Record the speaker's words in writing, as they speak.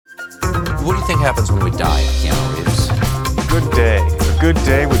What do you think happens when we die, Keanu Reeves? Good day. A good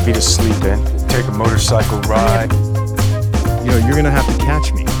day would be to sleep in, take a motorcycle ride. You know, you're gonna have to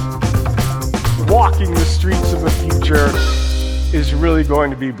catch me. Walking the streets of the future is really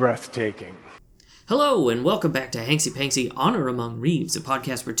going to be breathtaking. Hello, and welcome back to Hanksy Panksy Honor Among Reeves, a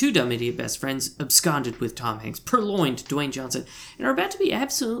podcast where two dumb idiot best friends absconded with Tom Hanks, purloined Dwayne Johnson, and are about to be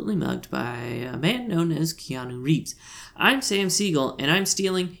absolutely mugged by a man known as Keanu Reeves. I'm Sam Siegel, and I'm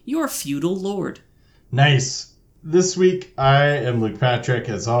stealing your feudal lord. Nice. This week, I am Luke Patrick,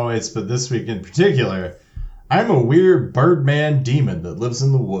 as always, but this week in particular, I'm a weird Birdman demon that lives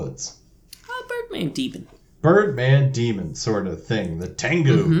in the woods. Birdman demon. Birdman demon sort of thing. The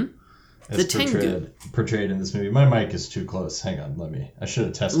Tengu. Mm-hmm. As portrayed in this movie. My mic is too close. Hang on, I should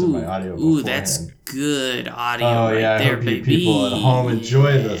have tested my audio beforehand. Ooh, that's good audio I there, hope baby. you people at home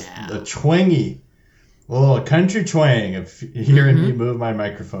enjoy the twangy, little country twang of hearing me move my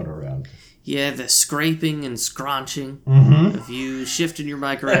microphone around. Yeah, the scraping and scrunching of you shifting your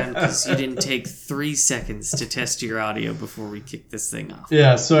mic around because you didn't take 3 seconds to test your audio before we kick this thing off.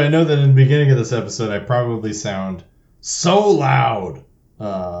 Yeah, so I know that in the beginning of this episode I probably sound so loud.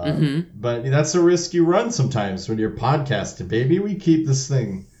 But that's a risk you run sometimes when you're podcasting, baby. We keep this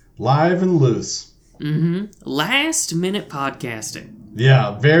thing live and loose. Last minute podcasting.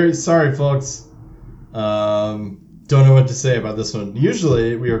 Yeah, very sorry, folks. Don't know what to say about this one.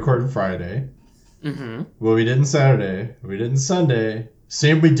 Usually we record on Friday. Well, we didn't Saturday. We didn't Sunday.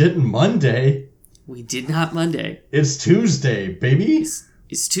 Same we didn't Monday. We did not Monday. It's Tuesday, baby.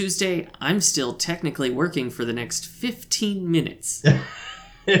 It's Tuesday. I'm still technically working for the next 15 minutes.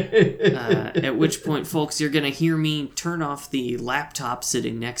 At which point, folks, you're going to hear me turn off the laptop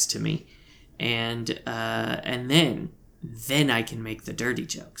sitting next to me. And then I can make the dirty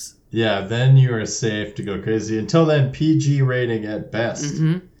jokes. Yeah, then you are safe to go crazy. Until then, PG rating at best.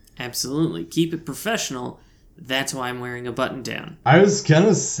 Absolutely. Keep it professional. That's why I'm wearing a button down. I was going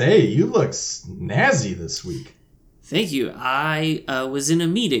to say, you look snazzy this week. Thank you. I was in a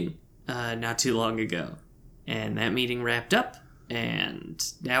meeting not too long ago. And that meeting wrapped up. And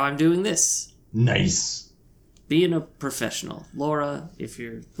now I'm doing this. Nice. Being a professional. Laura, if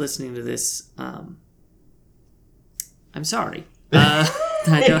you're listening to this, I'm sorry. I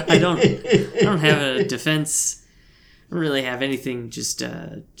don't have a defense. I don't really have anything. Just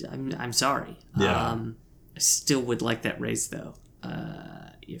I'm sorry. Yeah. I still would like that raise though.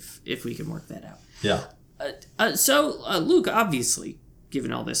 If we can work that out. Yeah. So Luke, obviously,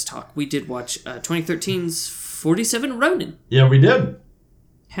 given all this talk, we did watch 2013's 47 Ronin. Yeah, we did.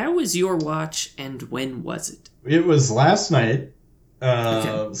 How was your watch and when was it? It was last night.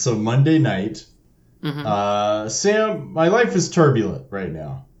 Okay. So Monday night. Sam, my life is turbulent right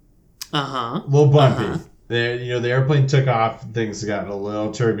now. A little bumpy. The airplane took off. Things got a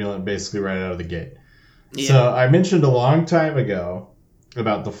little turbulent basically right out of the gate. Yeah. So I mentioned a long time ago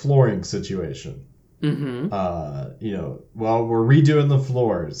about the flooring situation. We're redoing the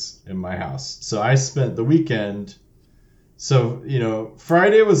floors in my house. So I spent the weekend. So,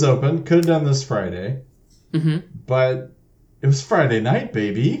 Friday was open. Could have done this Friday. But it was Friday night,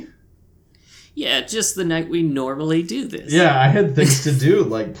 baby. Yeah, just the night we normally do this. Yeah, I had things to do,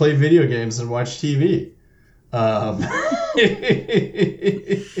 like play video games and watch TV.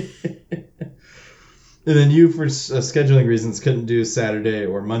 And then you, for scheduling reasons, couldn't do Saturday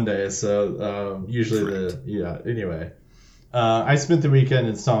or Monday, so usually anyway. I spent the weekend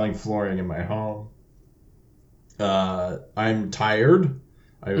installing flooring in my home. I'm tired.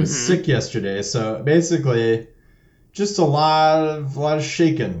 I was sick yesterday, so basically just a lot of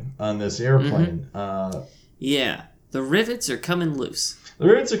shaking on this airplane. Yeah, the rivets are coming loose. The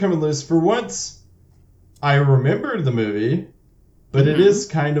rivets are coming loose. For once, I remembered the movie, but it is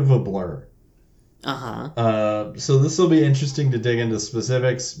kind of a blur. So this will be interesting to dig into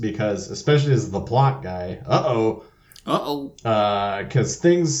specifics because, especially as the plot guy, because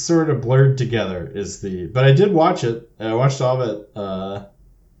things sort of blurred together but I did watch it. I watched all of it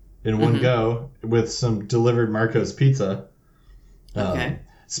in one go with some delivered Marco's pizza. Okay.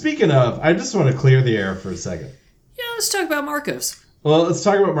 Speaking of, I just want to clear the air for a second. Yeah, let's talk about Marco's. Well, let's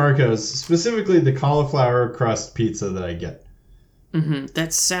talk about Marco's, specifically the cauliflower crust pizza that I get.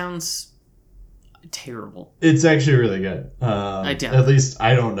 That sounds terrible. It's actually really good. I doubt. At least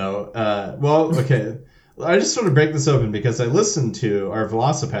I don't know. Okay. I just want to break this open because I listened to our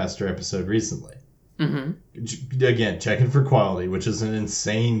Velocipaster episode recently. Again, checking for quality, which is an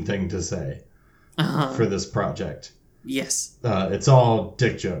insane thing to say for this project. Yes. It's all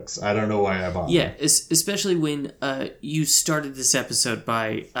dick jokes. I don't know why I bought Yeah, especially when you started this episode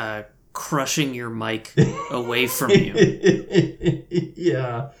by crushing your mic away from you.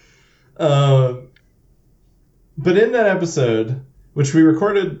 Yeah. But in that episode, which we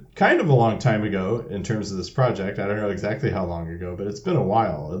recorded kind of a long time ago in terms of this project, I don't know exactly how long ago, but it's been a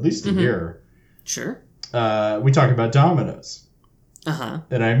while, at least a year. Sure. We talk about dominoes. Uh-huh.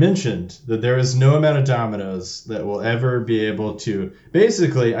 And I mentioned that there is no amount of dominoes that will ever be able to...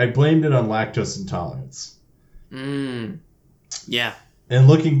 Basically, I blamed it on lactose intolerance. Yeah. And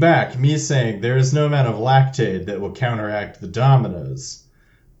looking back, me saying there is no amount of lactate that will counteract the dominoes.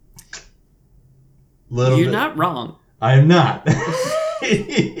 You're not wrong. I am not.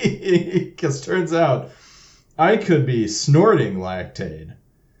 Because turns out I could be snorting lactate.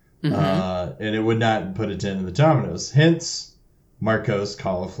 And it would not put a dent in the dominoes. Hence... Marco's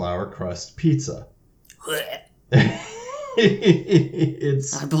cauliflower crust pizza. I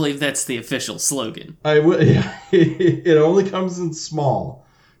believe that's the official slogan. Yeah. It only comes in small.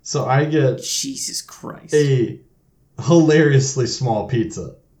 So I get Jesus Christ. a hilariously small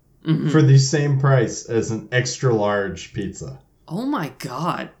pizza for the same price as an extra large pizza. Oh my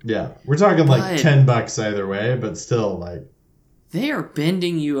God. Yeah. We're talking like $10 either way, but still like... They are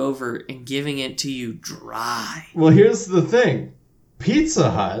bending you over and giving it to you dry. Well, here's the thing. Pizza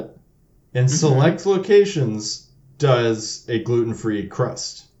Hut in select locations does a gluten-free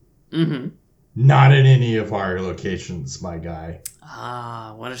crust. Not in any of our locations, my guy.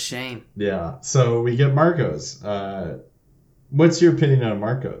 Ah, what a shame. Yeah, so we get Marco's. What's your opinion on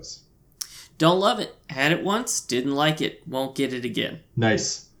Marco's? Don't love it. Had it once, didn't like it, won't get it again.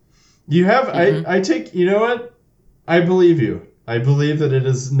 Nice. You have, I take, you know what? I believe you. I believe that it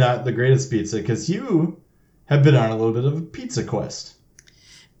is not the greatest pizza because you have been on a little bit of a pizza quest.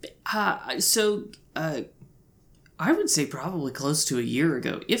 I would say probably close to a year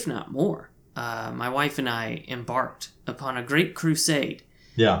ago, if not more. My wife and I embarked upon a great crusade.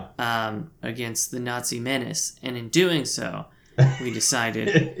 Yeah. Against the Nazi menace, and in doing so, we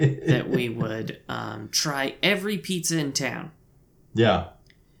decided that we would try every pizza in town. Yeah.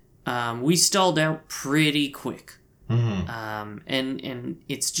 We stalled out pretty quick. And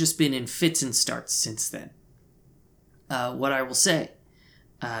it's just been in fits and starts since then. What I will say,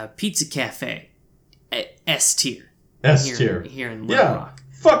 Pizza Cafe, S tier. S tier. Here in Little Rock.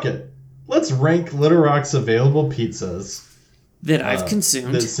 Fuck it. Let's rank Little Rock's available pizzas. That I've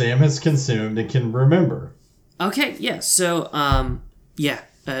consumed. That Sam has consumed and can remember. Okay, yeah. So,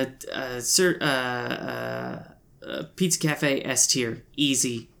 Pizza Cafe, S tier.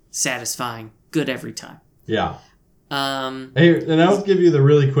 Easy, satisfying, good every time. Yeah. Hey, and I'll give you the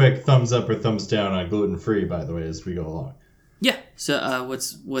really quick thumbs up or thumbs down on gluten-free, by the way, as we go along. Yeah. So,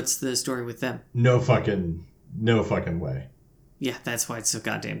 what's the story with them? No fucking way. Yeah, that's why it's so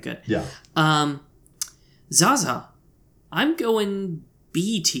goddamn good. Yeah. Zaza, I'm going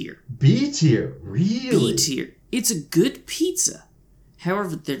B tier. B tier? Really? B tier. It's a good pizza.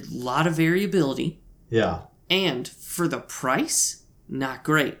 However, there's a lot of variability. Yeah. And for the price, not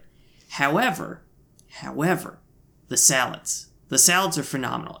great. However, the salads. The salads are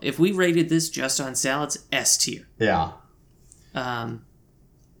phenomenal. If we rated this just on salads, S tier. Yeah.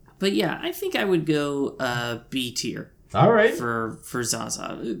 But yeah, I think I would go B tier. All right. For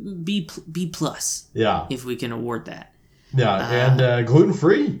Zaza. B plus. Yeah. If we can award that. Yeah, and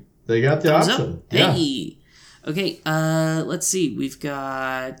gluten-free. They got the option. Up. Hey. Okay, let's see. We've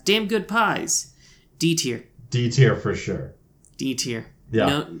got damn good pies. D tier. D tier for sure. D tier. Yeah.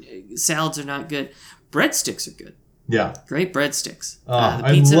 No, salads are not good. Breadsticks are good. Yeah. Great breadsticks.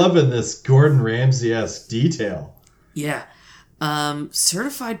 I'm loving this Gordon Ramsay-esque detail. Yeah.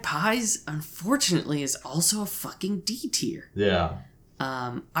 Certified pies, unfortunately, is also a fucking D tier. Yeah.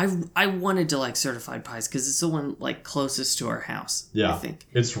 I wanted to like certified pies because it's the one like closest to our house. Yeah. I think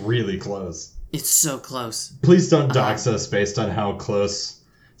It's really close. it's so close. Please don't dox us based on how close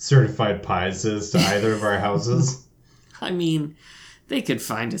certified pies is to either of our houses. I mean, they could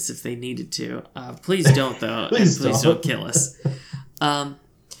find us if they needed to. Please don't, though. Please don't kill us.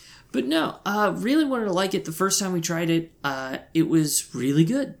 But no, really wanted to like it. The first time we tried it, it was really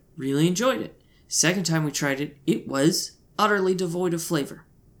good. Really enjoyed it. Second time we tried it, it was utterly devoid of flavor.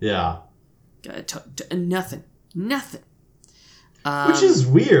 Yeah. Nothing. Which is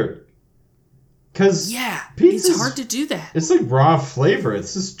weird. Because it's hard to do that. It's like raw flavor.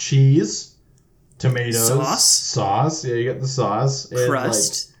 It's just cheese, tomatoes, sauce. Yeah, you got the sauce.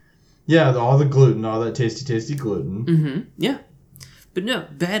 Crust. And all the gluten, all that tasty gluten. Mm-hmm. Yeah. But no,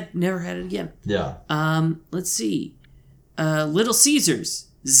 bad, never had it again. Yeah. Let's see. Little Caesars,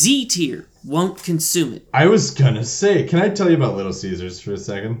 Z tier, won't consume it. I was gonna say, can I tell you about Little Caesars for a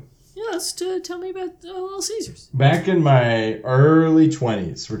second? Yeah, let's tell me about Little Caesars. Back in my early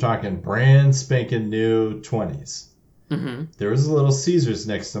 20s, we're talking brand spanking new 20s. there was a Little Caesars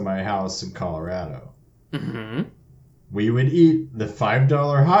next to my house in Colorado. Mm-hmm. We would eat the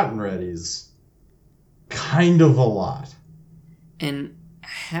 $5 hot and readies kind of a lot. And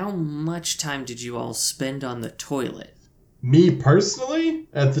how much time did you all spend on the toilet? Me personally,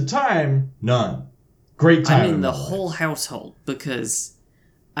 at the time, none. Great time. I mean the whole household, because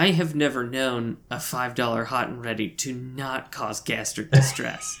I have never known a $5 hot and ready to not cause gastric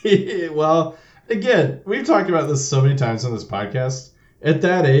distress. Well, again, we've talked about this so many times on this podcast. At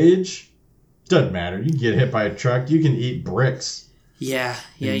that age, doesn't matter. You can get hit by a truck. You can eat bricks. Yeah,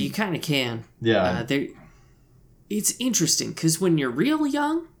 you kind of can. Yeah. It's interesting, because when you're real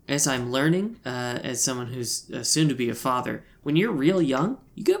young, as I'm learning, as someone who's soon to be a father, when you're real young,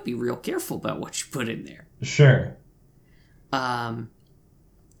 you gotta be real careful about what you put in there. Sure. And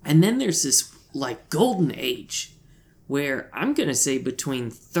then there's this, like, golden age, where I'm gonna say between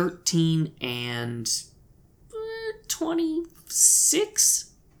 13 and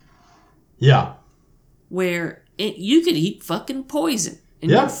 26? Yeah. Where you could eat fucking poison,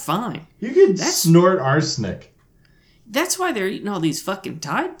 and you're fine. You could snort arsenic. That's why they're eating all these fucking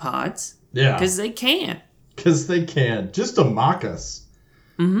Tide Pods. Yeah. Because they can. Because they can. Just to mock us.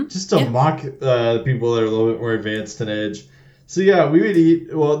 Mm-hmm. Just to mock people that are a little bit more advanced in age. So yeah, we would eat,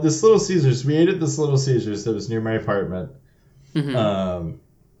 this Little Caesars. We ate at this Little Caesars that was near my apartment. In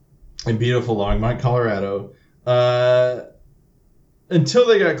beautiful Longmont, Colorado. Until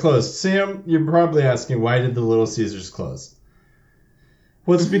they got closed. Sam, you're probably asking, why did the Little Caesars close?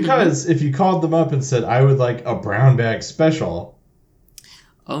 Well, it's because if you called them up and said, I would like a brown bag special.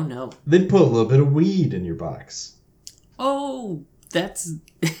 Oh, no. They'd put a little bit of weed in your box. Oh, that's...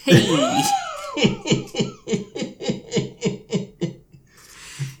 Hey!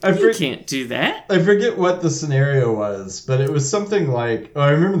 You can't do that. I forget what the scenario was, but it was something like... Oh, I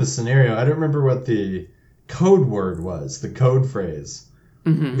remember the scenario. I don't remember what the code word was, the code phrase.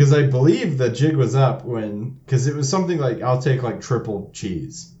 Because I believe the jig was up because it was something like, I'll take like triple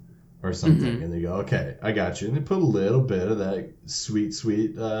cheese or something. And they go, okay, I got you. And they put a little bit of that sweet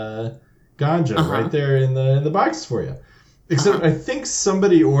ganja right there in the box for you. Except I think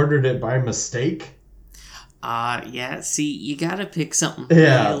somebody ordered it by mistake. Yeah, see, you gotta pick something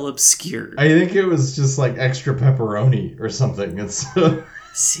real obscure. I think it was just like extra pepperoni or something. And so...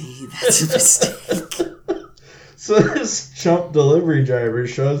 See, that's a mistake. So this chump delivery driver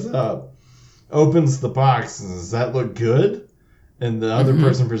shows up, opens the box, and says, does that look good? And the other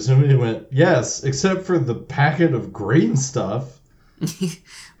person presumably went, yes, except for the packet of green stuff.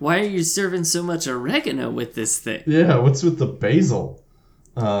 Why are you serving so much oregano with this thing? Yeah, what's with the basil?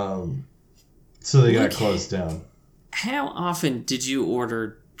 So they got closed down. How often did you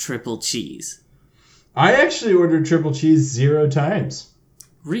order triple cheese? I actually ordered triple cheese 0 times.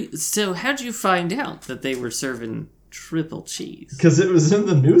 So how'd you find out that they were serving triple cheese? Because it was in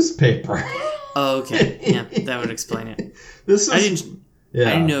the newspaper. Oh, okay. Yeah, that would explain it. I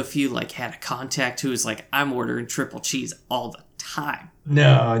didn't know if you like had a contact who was like, I'm ordering triple cheese all the time.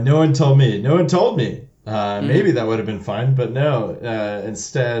 No one told me. Maybe that would have been fine, but no.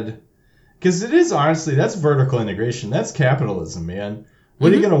 Instead, because it is honestly, that's vertical integration. That's capitalism, man.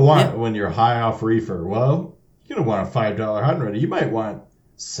 What are you going to want when you're high off reefer? Well, you're going to want a $5 hot and ready. You might want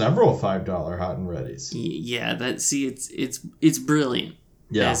several $5 hot and readies. Yeah, it's brilliant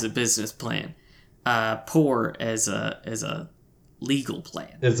as a business plan. Poor as a legal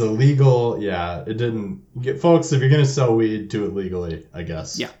plan. It's a legal, it didn't get folks. If you're gonna sell weed, do it legally, I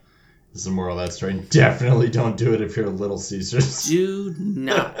guess. Yeah, is the moral of that story. Definitely don't do it if you're a Little Caesars. Do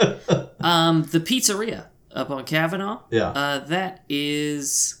not. The pizzeria up on Kavanaugh. Yeah. That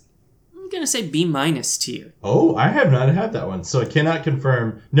is. I'm going to say B- tier. Oh, I have not had that one, so I cannot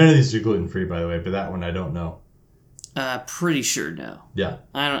confirm. None of these are gluten-free, by the way, but that one I don't know. Pretty sure no. Yeah.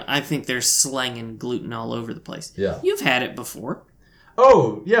 I think they're slanging gluten all over the place. Yeah. You've had it before.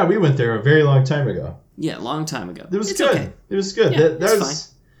 Oh, yeah, we went there a very long time ago. Yeah, long time ago. It was good. Okay. It was good. Yeah, that was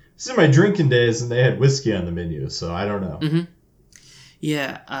fine. This is in my drinking days, and they had whiskey on the menu, so I don't know.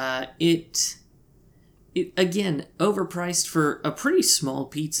 Yeah, it again, overpriced for a pretty small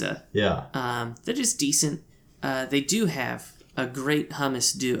pizza. Yeah. That is decent. They do have a great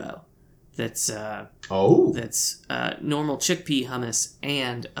hummus duo. That's normal chickpea hummus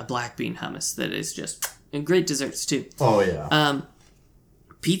and a black bean hummus that is just and great desserts too. Oh yeah.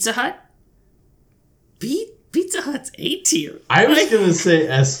 Pizza Hut. Pizza Hut's A tier. I was gonna say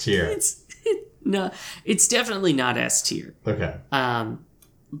S tier. It's definitely not S tier. Okay.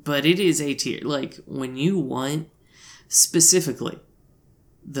 But it is A tier. Like when you want specifically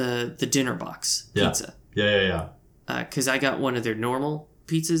the dinner box pizza. Yeah. Because I got one of their normal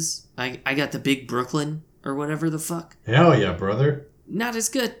pizzas. I got the big Brooklyn or whatever the fuck. Hell yeah, brother. Not as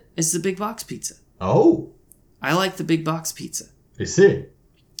good as the big box pizza. Oh. I like the big box pizza. I see.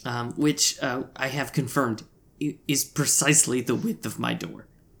 Which I have confirmed is precisely the width of my door.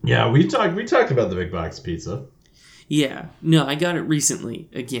 Yeah, we talked about the big box pizza. Yeah, no, I got it recently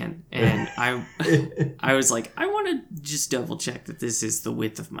again, and I was like, I want to just double check that this is the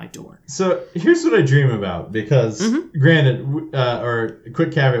width of my door. So here's what I dream about, because granted, or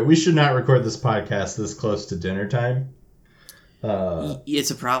quick caveat, we should not record this podcast this close to dinner time.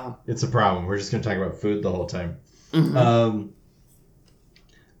 It's a problem. It's a problem. We're just going to talk about food the whole time.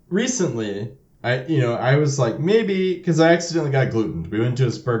 Recently, I was like, maybe, because I accidentally got gluten. We went to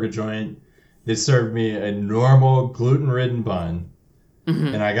a burger joint. They served me a normal gluten-ridden bun,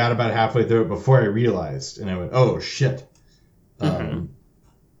 and I got about halfway through it before I realized, and I went, oh, shit. And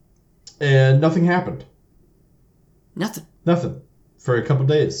nothing happened. Nothing. For a couple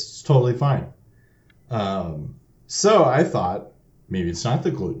days. It's totally fine. So I thought, maybe it's not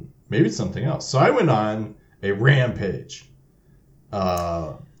the gluten. Maybe it's something else. So I went on a rampage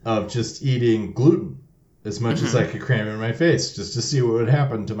of just eating gluten as much as I could cram in my face, just to see what would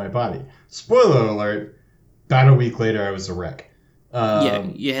happen to my body. Spoiler alert, about a week later I was a wreck. Yeah,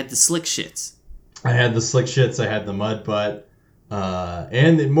 you had the slick shits. I had the slick shits, I had the mud butt,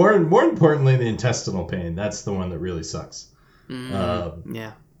 and more importantly, the intestinal pain. That's the one that really sucks.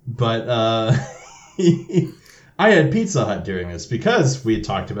 Yeah. But I had Pizza Hut during this because we had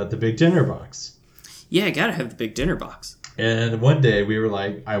talked about the big dinner box. Yeah, I gotta have the big dinner box. And one day we were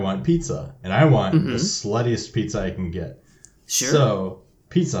like, I want pizza. And I want the sluttiest pizza I can get. Sure. So,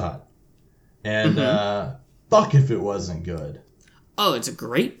 Pizza Hut. And fuck if it wasn't good. Oh, it's a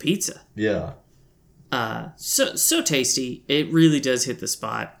great pizza. Yeah. So tasty. It really does hit the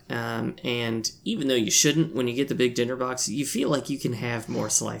spot. And even though you shouldn't, when you get the big dinner box, you feel like you can have more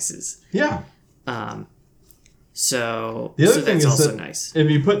slices. Yeah. So the other thing that's is also that nice. If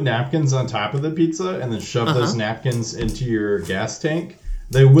you put napkins on top of the pizza and then shove those napkins into your gas tank,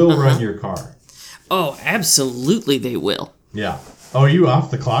 they will run your car. Oh, absolutely they will. Yeah. Oh, are you off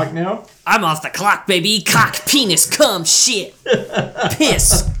the clock now? I'm off the clock, baby. Cock, penis, cum, shit.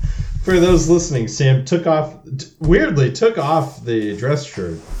 Piss. For those listening, Sam weirdly took off the dress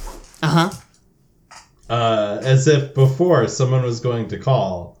shirt. As if before someone was going to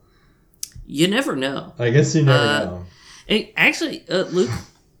call. You never know. I guess you never know. Actually, Luke,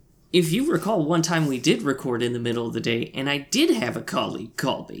 if you recall, one time we did record in the middle of the day, and I did have a colleague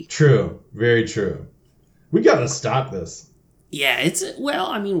call me. True. Very true. We gotta stop this. Yeah,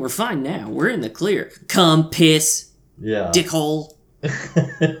 we're fine now. We're in the clear. Cum, piss, dickhole.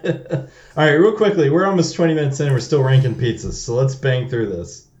 All right, real quickly, we're almost 20 minutes in and we're still ranking pizzas, so let's bang through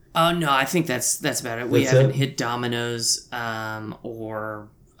this. Oh, no, I think that's about it. We haven't hit Domino's, or...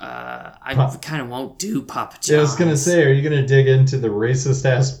 I kind of won't do Papa John's. Yeah, I was going to say, are you going to dig into the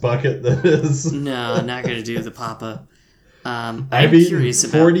racist-ass bucket that is... No, I'm not going to do the Papa. I've eaten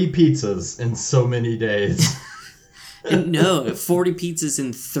 40 pizzas in so many days. No, 40 pizzas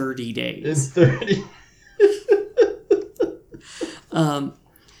in 30 days. In 30...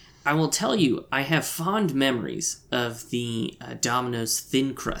 I will tell you, I have fond memories of the Domino's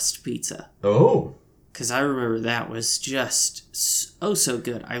thin crust pizza. Oh. Because I remember that was just so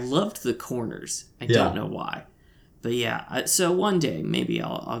good. I loved the corners. I don't know why. But yeah, so one day maybe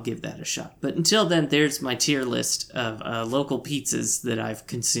I'll give that a shot. But until then, there's my tier list of local pizzas that I've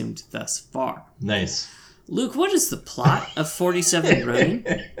consumed thus far. Nice. Luke, what is the plot of 47 Ronin?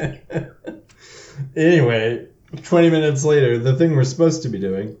 Anyway, 20 minutes later, the thing we're supposed to be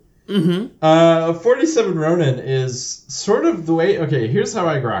doing. 47 Ronin is sort of the way... Okay, here's how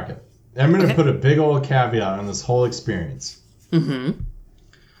I grok it. I'm going to put a big old caveat on this whole experience. We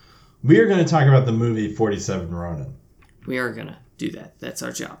are going to talk about the movie 47 Ronin. We are going to do that. That's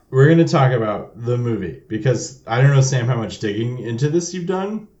our job. We're going to talk about the movie. Because I don't know, Sam, how much digging into this you've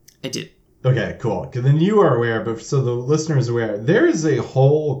done. I did. Okay, cool. Because then you are aware, but so the listener is aware, there is a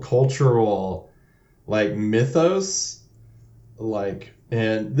whole cultural, mythos,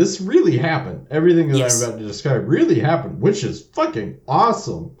 and this really happened. Everything that I'm about to describe really happened, which is fucking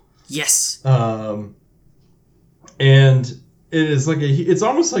awesome. Yes. And it is it's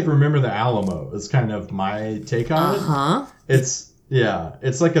almost like Remember the Alamo is kind of my take on it.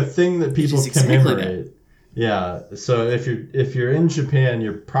 It's like a thing that people commemorate. Yeah. So if you're in Japan,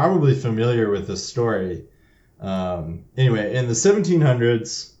 you're probably familiar with this story. Anyway, in the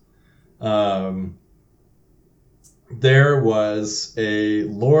 1700s, there was a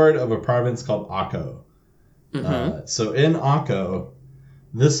lord of a province called Akko. So in Akko,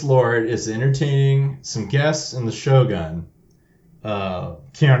 this lord is entertaining some guests and the shogun,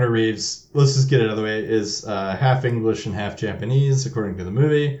 Keanu Reeves, let's just get it out of the way, is half English and half Japanese, according to the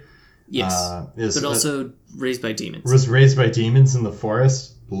movie. Yes, but also raised by demons. Was raised by demons in the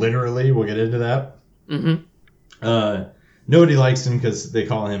forest, literally. We'll get into that. Mm-hmm. Nobody likes him because they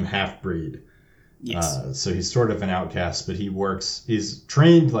call him half-breed. Yes. So he's sort of an outcast, but he's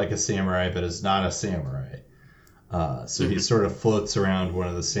trained like a samurai, but is not a samurai. So he sort of floats around one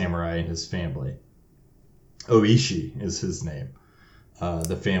of the samurai in his family. Oishi is his name.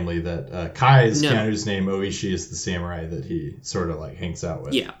 The family that Keanu's name, Oishi, is the samurai that he sort of like hangs out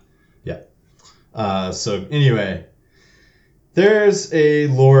with. Yeah. Yeah. So anyway, there's a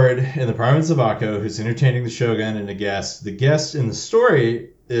lord in the province of Akko who's entertaining the shogun and a guest. The guest in the story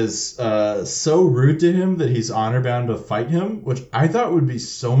is so rude to him that he's honor bound to fight him, which I thought would be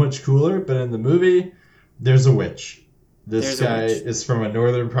so much cooler. But in the movie, there's a witch. This guy is from a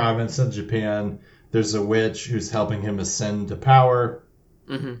northern province of Japan. There's a witch who's helping him ascend to power.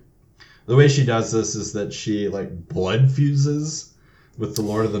 Mm-hmm. The way she does this is that she like blood fuses with the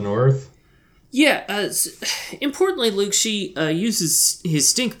Lord of the North. Yeah. Importantly, Luke, she uses his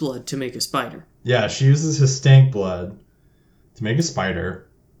stink blood to make a spider. Yeah, she uses his stank blood to make a spider.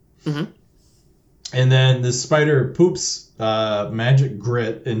 Mm-hmm. And then this spider poops magic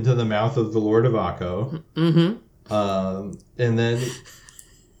grit into the mouth of the Lord of Akko. Mm-hmm. And then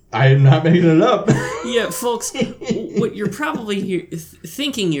I am not making it up. Yeah, folks, what you're probably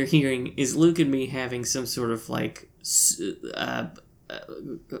thinking you're hearing is Luke and me having some sort of like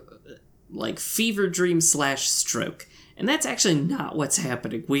fever dream / stroke. And that's actually not what's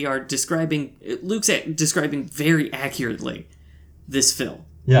happening. We are Luke's describing very accurately this film.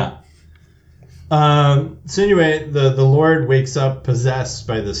 Yeah. So anyway, the Lord wakes up possessed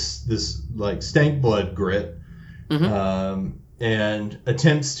by this like stank blood grit. Mm-hmm. And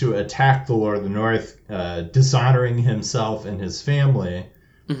attempts to attack the Lord of the North, dishonoring himself and his family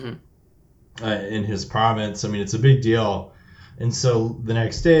in his province. I mean, it's a big deal. And so the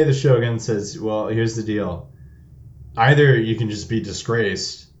next day, the shogun says, well, here's the deal. Either you can just be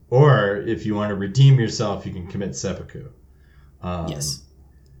disgraced, or if you want to redeem yourself, you can commit seppuku. Yes.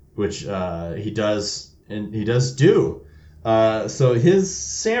 Which he does, and he does do. So his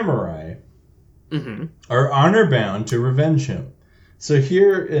samurai are honor-bound to revenge him. So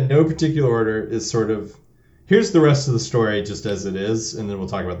here, in no particular order, is sort of... Here's the rest of the story just as it is, and then we'll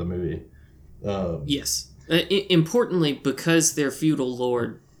talk about the movie. Yes. Importantly, because their feudal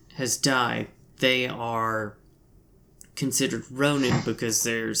lord has died, they are considered Ronin because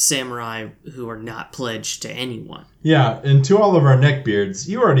they're samurai who are not pledged to anyone. Yeah, and to all of our neckbeards,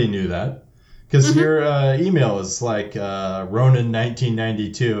 you already knew that. Because your email is like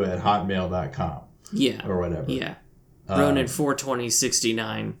ronin1992@hotmail.com. Yeah. Or whatever. Yeah.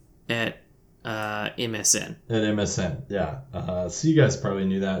 Ronin42069 at MSN. At MSN, yeah. So you guys probably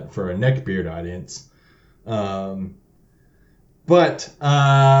knew that for a neckbeard audience. But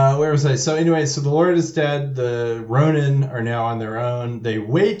where was I? So anyway, so the Lord is dead. The Ronin are now on their own. They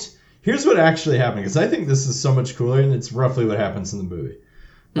wait. Here's what actually happened, because I think this is so much cooler, and it's roughly what happens in the movie.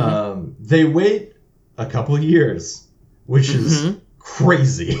 They wait a couple of years, which is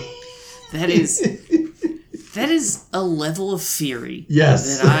crazy. That is a level of fury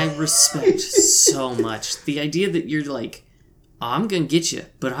that I respect so much. The idea that you're like, I'm going to get you,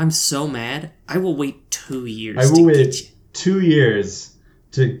 but I'm so mad, I will wait 2 years to get you. I will wait 2 years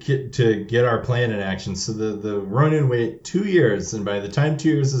to get our plan in action. So the Ronin wait 2 years, and by the time 2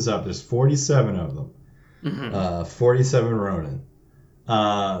 years is up, there's 47 of them. 47 Ronin.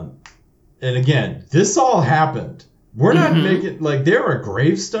 And again, this all happened. We're not making... Like, there are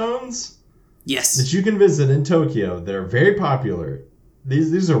gravestones... Yes. That you can visit in Tokyo that are very popular.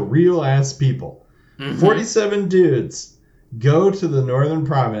 These are real-ass people. 47 dudes go to the northern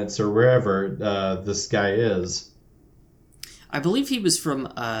province or wherever this guy is. I believe he was from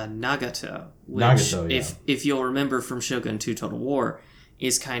Nagato. Which, Nagato, yeah. If you'll remember from Shogun 2 Total War,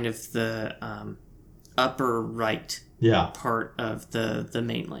 is kind of the upper right part of the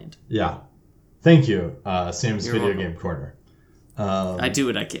mainland. Yeah. Thank you, Sam's You're Video welcome. Game Corner. I do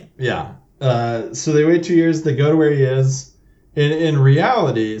what I can. Yeah. So they wait 2 years. They go to where he is. In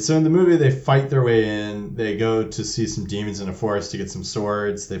reality, so in the movie, they fight their way in. They go to see some demons in a forest to get some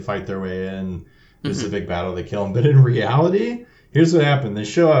swords. They fight their way in. There's a big battle. They kill him. But in reality, here's what happened. They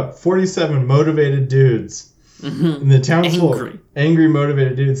show up, 47 motivated dudes. And the townsfolk, angry,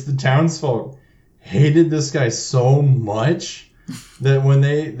 motivated dudes. The townsfolk hated this guy so much that when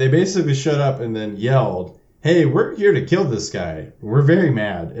they basically showed up and then yelled, hey, we're here to kill this guy. We're very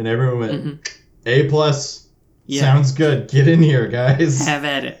mad. And everyone went, A+, sounds good. Get in here, guys. Have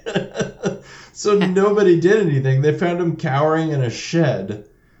at it. So nobody did anything. They found him cowering in a shed.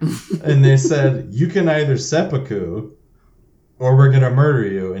 And they said, you can either seppuku or we're going to murder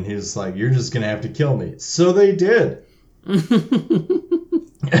you. And he's like, you're just going to have to kill me. So they did.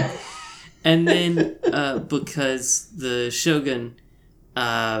 And then because the shogun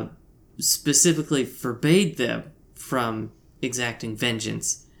specifically forbade them from exacting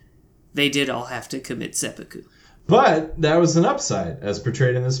vengeance, they did all have to commit seppuku. But that was an upside, as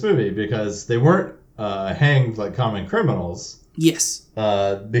portrayed in this movie, because they weren't hanged like common criminals. Yes.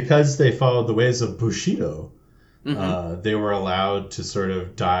 Because they followed the ways of Bushido, they were allowed to sort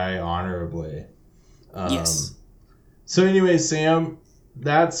of die honorably. Yes. So anyway, Sam,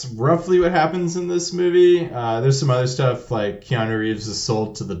 that's roughly what happens in this movie. There's some other stuff, like Keanu Reeves is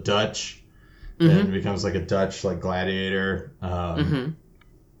sold to the Dutch and becomes like a Dutch like gladiator, and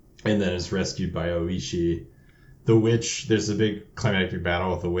then is rescued by Oishi. The witch, there's a big climactic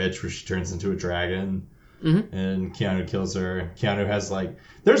battle with the witch where she turns into a dragon, and Keanu kills her. Keanu has like,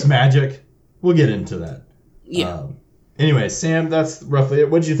 there's magic. We'll get into that. Yeah. Anyway, Sam, that's roughly it.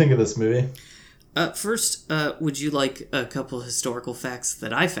 What did you think of this movie? First, would you like a couple historical facts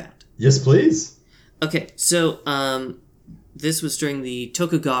that I found? Yes, please. Okay, so this was during the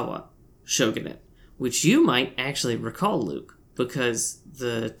Tokugawa shogunate, which you might actually recall, Luke, because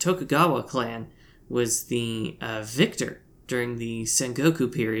the Tokugawa clan was the victor during the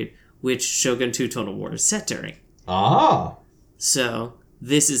Sengoku period, which Shogun 2 Total War is set during. Ah. So,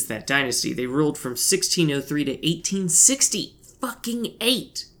 this is that dynasty. They ruled from 1603 to 1860. Fucking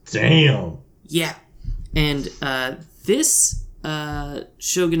 8. Damn. Yeah. And this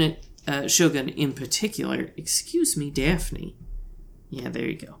shogun in particular, excuse me, Daphne. Yeah, there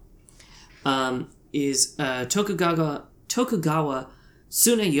you go. Is Tokugawa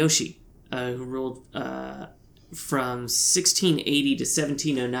Tsunayoshi, who ruled from 1680 to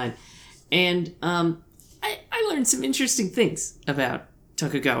 1709. And I learned some interesting things about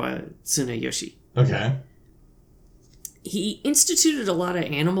Tokugawa Tsunayoshi. Okay. He instituted a lot of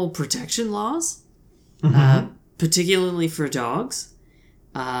animal protection laws, particularly for dogs.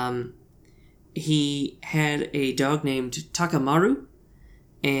 He had a dog named Takamaru,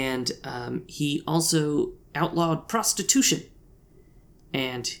 and he also outlawed prostitution.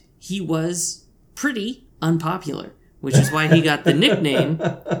 And he was pretty unpopular, which is why he got the nickname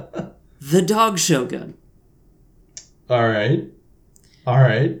the Dog Shogun. All right.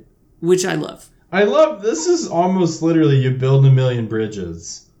 Which I love. I love, this is almost literally you build a million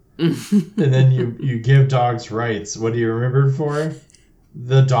bridges. And then you give dogs rights. What do you remember it for?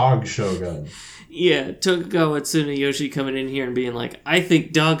 The Dog Shogun. Yeah, Tokugawa Tsunayoshi coming in here and being like, I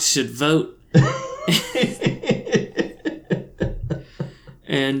think dogs should vote.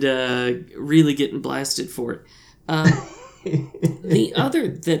 And really getting blasted for it. The other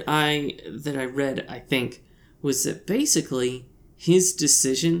that I read, I think, was that basically his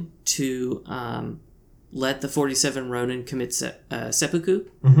decision to let the 47 Ronin commit seppuku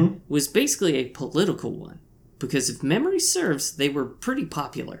was basically a political one. Because if memory serves, they were pretty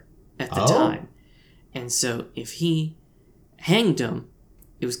popular at the time. And so if he hanged them,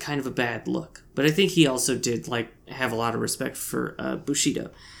 it was kind of a bad look. But I think he also did have a lot of respect for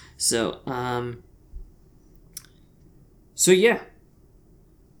Bushido. So yeah.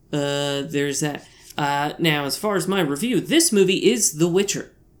 There's that. Now, as far as my review, this movie is The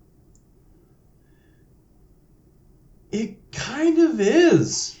Witcher. It kind of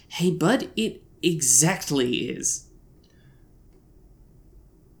is. Hey, bud, it exactly is.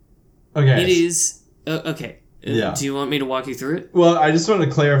 Okay. It is. Okay. Yeah. Do you want me to walk you through it? Well, I just want to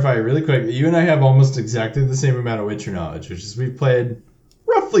clarify really quick that you and I have almost exactly the same amount of Witcher knowledge, which is we've played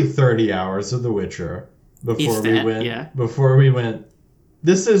roughly 30 hours of The Witcher before we went,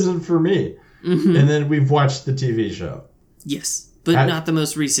 this isn't for me. And then we've watched the TV show. Yes, but not the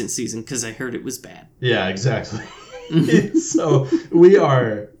most recent season because I heard it was bad. Yeah, exactly. So we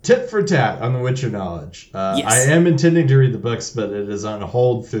are tit for tat on the Witcher knowledge. Yes. I am intending to read the books, but it is on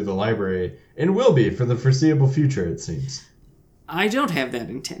hold through the library and will be for the foreseeable future, it seems. I don't have that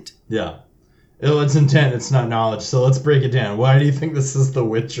intent. Yeah. It's intent, it's not knowledge. So let's break it down. Why do you think this is The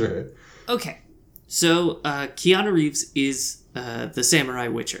Witcher? Okay. So Keanu Reeves is the samurai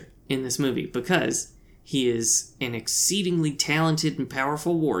witcher in this movie because he is an exceedingly talented and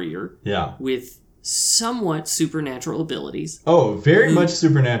powerful warrior. Yeah. With somewhat supernatural abilities. Oh, very much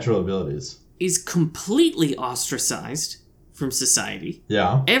supernatural abilities. Is completely ostracized from society.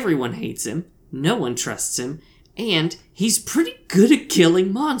 Yeah. Everyone hates him. No one trusts him. And he's pretty good at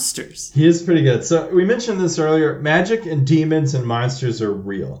killing monsters. He is pretty good. So we mentioned this earlier. Magic and demons and monsters are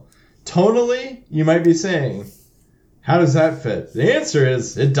real. Tonally, you might be saying, how does that fit? The answer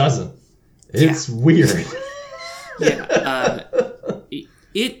is, it doesn't. It's weird. Yeah.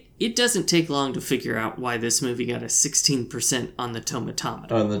 It doesn't take long to figure out why this movie got a 16% on the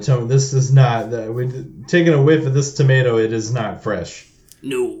tomatometer. This is not... taking a whiff of this tomato, it is not fresh.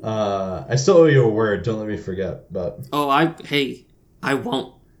 No. I still owe you a word. Don't let me forget. But I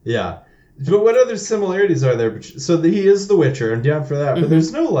won't. Yeah. But what other similarities are there? So he is the Witcher. I'm down for that. But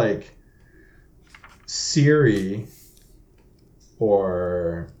there's no, like, Siri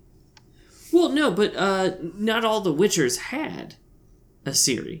or... Well, no, but not all the Witchers had a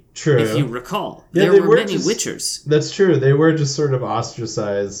Siri. True. If you recall. Yeah, there were many Witchers. That's true. They were just sort of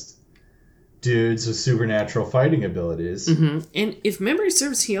ostracized dudes with supernatural fighting abilities. Mm-hmm. And if memory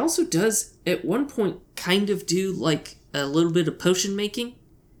serves, he also does, at one point, kind of do, like, a little bit of potion making.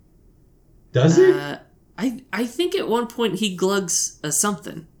 Does he? I think at one point he glugs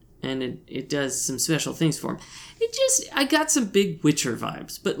something, and it does some special things for him. I got some big Witcher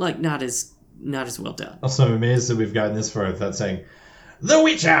vibes, but, like, not as well done. Also, I'm amazed that we've gotten this far without saying, The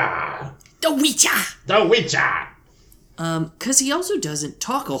Witcher! The Witcher! The Witcher! Because he also doesn't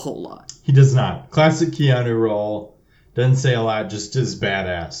talk a whole lot. He does not. Classic Keanu role. Doesn't say a lot, just is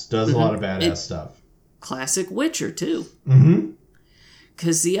badass. Does a lot of badass stuff. Classic Witcher, too. Mm-hmm.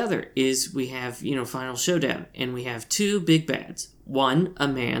 Because the other is we have, Final Showdown, and we have two big bads. One, a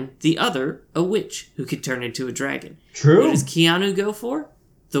man. The other, a witch who can turn into a dragon. True. What does Keanu go for?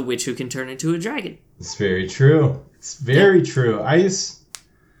 The witch who can turn into a dragon. It's very true. It's very true.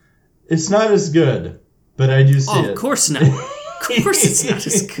 It's not as good, but I do see it. Of course not. Of course it's not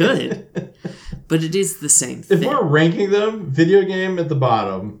as good. But it is the same thing. If we're ranking them, video game at the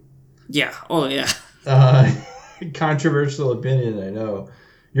bottom. Yeah. Oh, yeah. Controversial opinion, I know.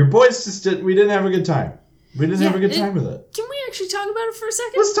 Your boys we didn't have a good time. We didn't have a good time with it. Can we actually talk about it for a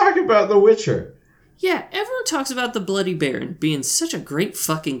second? Let's talk about The Witcher. Yeah, everyone talks about the Bloody Baron being such a great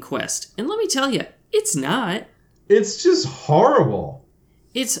fucking quest. And let me tell you, it's not. It's just horrible.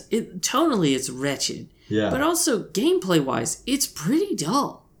 Tonally, it's wretched. Yeah. But also, gameplay-wise, it's pretty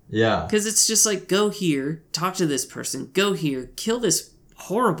dull. Yeah. Because it's just like, go here, talk to this person. Go here, kill this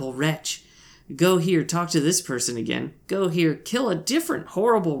horrible wretch. Go here, talk to this person again. Go here, kill a different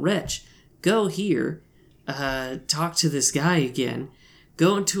horrible wretch. Go here, talk to this guy again.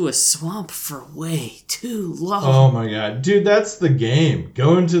 Go into a swamp for way too long. Oh my god. Dude, that's the game.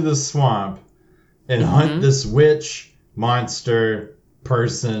 Go into the swamp and hunt this witch, monster,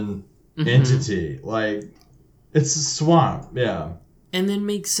 person, entity. Like, it's a swamp. Yeah. And then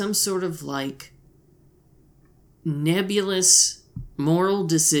make some sort of, like, nebulous moral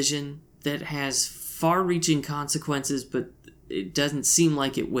decision that has far-reaching consequences, but it doesn't seem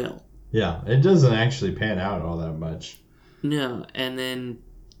like it will. Yeah, it doesn't actually pan out all that much. No, and then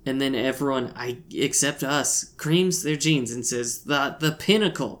everyone, except us, creams their jeans and says the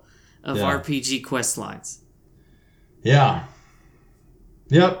pinnacle of RPG quest lines. Yeah.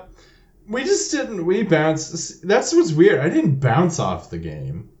 Yep. We bounced. That's what's weird. I didn't bounce off the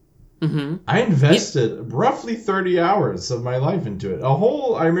game. Mm-hmm. I invested roughly 30 hours of my life into it.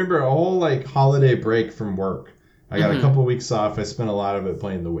 I remember a whole like holiday break from work. I got a couple weeks off. I spent a lot of it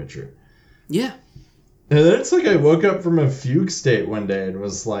playing The Witcher. Yeah. And then it's like I woke up from a fugue state one day and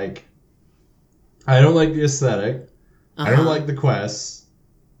was like, I don't like the aesthetic. I don't like the quests.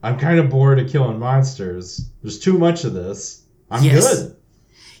 I'm kind of bored of killing monsters. There's too much of this. I'm good.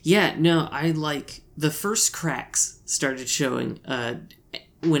 Yeah, no, I like the first cracks started showing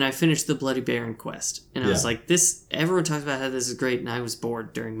when I finished the Bloody Baron quest. And I was like, everyone talks about how this is great, and I was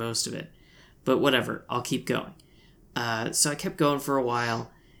bored during most of it. But whatever, I'll keep going. So I kept going for a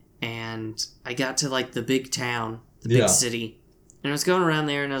while, and I got to like the big town, the big city. And I was going around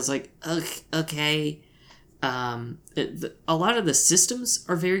there, and I was like, okay. A lot of the systems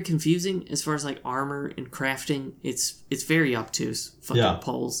are very confusing as far as like armor and crafting. It's very obtuse. Fucking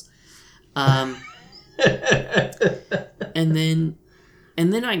poles. And then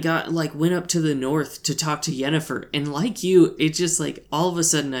I went up to the north to talk to Yennefer, and like you, it just like all of a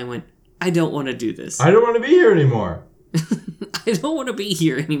sudden I went, I don't want to do this. I don't want to be here anymore. I don't want to be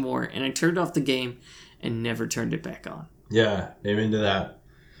here anymore, and I turned off the game and never turned it back on. Yeah, amen to that.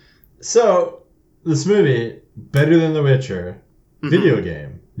 So, this movie, better than The Witcher, video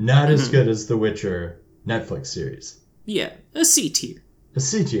game, not as good as The Witcher Netflix series. Yeah, a C tier. A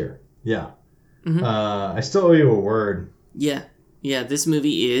C tier, yeah. I still owe you a word. Yeah, this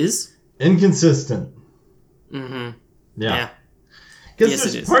movie is... inconsistent. Yeah.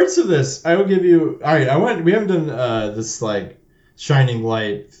 Because there's parts of this, I will give you... Alright, we haven't done this, like, Shining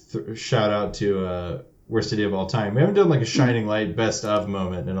Light shout out to Worst City of All Time. We haven't done, like, a Shining Light best of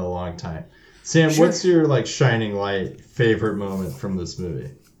moment in a long time. Sam, what's your, like, Shining Light favorite moment from this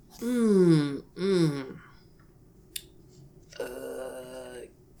movie?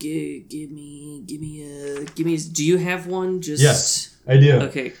 Give me. Do you have one? Yes, I do.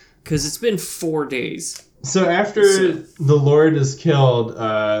 Okay, because it's been 4 days. So after the Lord is killed,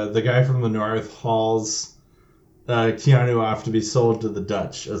 the guy from the north hauls Keanu off to be sold to the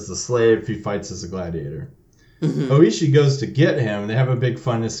Dutch as the slave. He fights as a gladiator. Mm-hmm. Oishi goes to get him. They have a big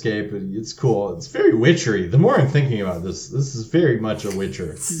fun escape. It's cool. It's very Witchery. The more I'm thinking about this is very much a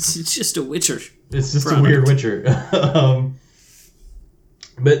Witcher. It's just a Witcher. It's just a weird Witcher.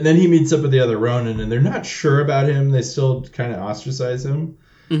 But then he meets up with the other Ronin, and they're not sure about him. They still kind of ostracize him.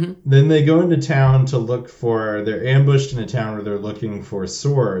 Mm-hmm. Then they go into town to look for... They're ambushed in a town where they're looking for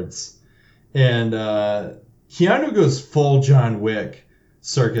swords. And Keanu goes full John Wick,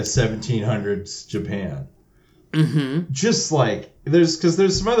 circa 1700s Japan. Mm-hmm. Just like... Because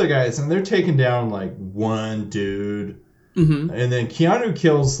there's some other guys, and they're taking down, like, one dude. Mm-hmm. And then Keanu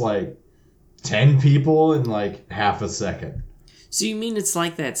kills, like, 10 people in, like, half a second. So you mean it's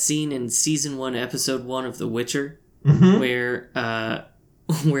like that scene in season 1, episode 1 of The Witcher, mm-hmm. where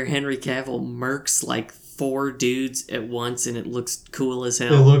Henry Cavill murks like 4 dudes at once, and it looks cool as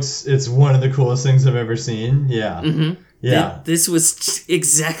hell. It's one of the coolest things I've ever seen. Yeah, mm-hmm. Yeah. This was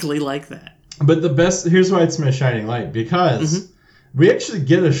exactly like that. But the best here's why it's my shining light, because mm-hmm. we actually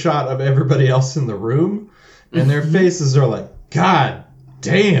get a shot of everybody else in the room, and their mm-hmm. faces are like, God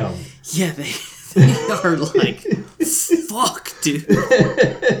damn. Yeah, they are like, fuck, dude.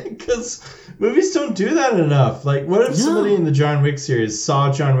 Because movies don't do that enough. Like, what if somebody in the John Wick series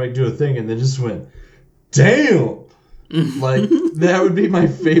saw John Wick do a thing and they just went, damn! Like, that would be my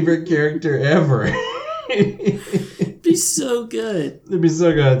favorite character ever. It'd be so good. It'd be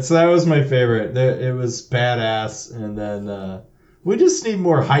so good. So that was my favorite. It was badass. And then we just need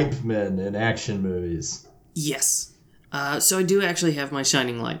more hype men in action movies. Yes. So I do actually have my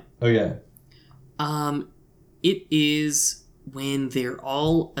shining light. Okay. It is when they're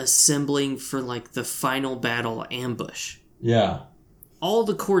all assembling for, like, the final battle ambush. Yeah. All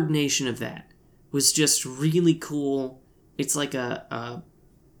the coordination of that was just really cool. It's like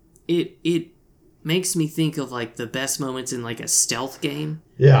it makes me think of, like, the best moments in, like, a stealth game.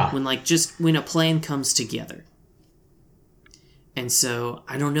 Yeah. When a plan comes together. And so,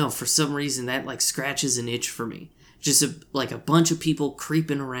 I don't know, for some reason that, like, scratches an itch for me. Just a bunch of people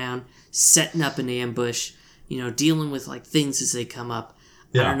creeping around, setting up an ambush, dealing with, like, things as they come up.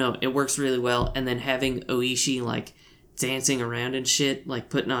 Yeah. I don't know. It works really well. And then having Oishi, like, dancing around and shit, like,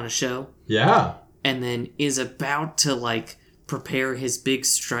 putting on a show. Yeah. And then is about to, like, prepare his big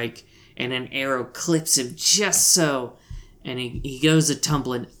strike, and an arrow clips him just so, and he goes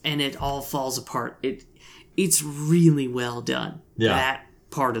a-tumbling, and it all falls apart. It's really well done. Yeah. That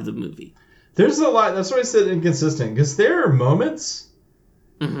part of the movie. There's a lot. That's why I said inconsistent, because there are moments...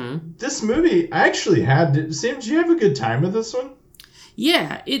 Mm-hmm. This movie, I actually had... Sam, did you have a good time with this one?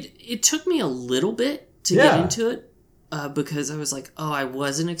 Yeah, it took me a little bit to get into it, because I was like, I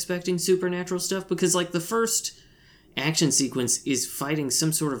wasn't expecting supernatural stuff, because, like, the first action sequence is fighting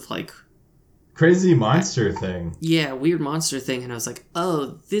some sort of, like... crazy monster thing. Yeah, weird monster thing, and I was like,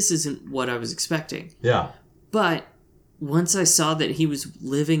 this isn't what I was expecting. Yeah. But once I saw that he was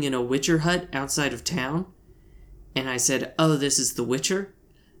living in a Witcher hut outside of town, and I said, this is The Witcher...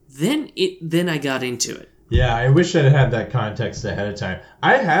 Then I got into it. Yeah, I wish I'd had that context ahead of time.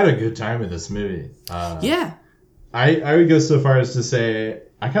 I had a good time with this movie. Yeah. I would go so far as to say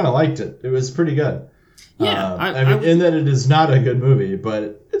I kind of liked it. It was pretty good. Yeah. In that it is not a good movie,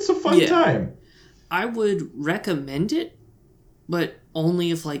 but it's a fun time. I would recommend it, but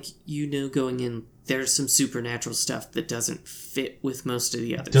only if, like, going in, there's some supernatural stuff that doesn't fit with most of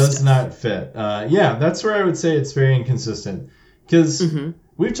the other stuff. Does not fit. Yeah, that's where I would say it's very inconsistent. Because... Mm-hmm.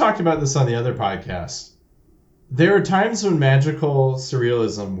 We've talked about this on the other podcast. There are times when magical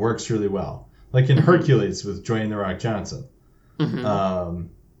surrealism works really well. Like in Hercules with Dwayne "The Rock" Johnson. Mm-hmm.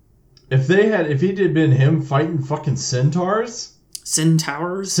 If he'd been him fighting fucking centaurs.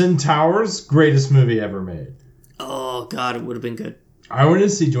 Centaurs, greatest movie ever made. Oh, God, it would have been good. I want to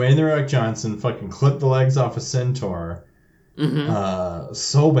see Dwayne "The Rock" Johnson fucking clip the legs off a centaur. Mm-hmm.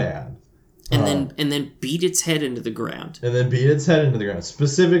 So bad. And then beat its head into the ground.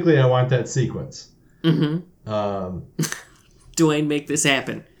 Specifically, I want that sequence. Mm-hmm. Dwayne, make this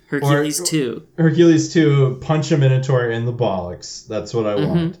happen. Hercules 2. Hercules 2, punch a minotaur in the bollocks. That's what I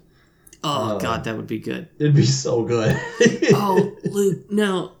want. Oh, God, that would be good. It'd be so good. Luke,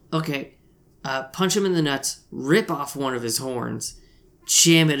 no. Okay. Punch him in the nuts, rip off one of his horns,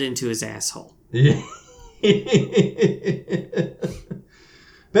 jam it into his asshole.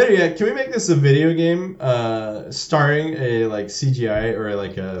 Better yet, can we make this a video game starring a like CGI or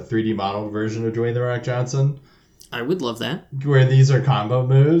like a 3D model version of Dwayne The Rock Johnson? I would love that. Where these are combo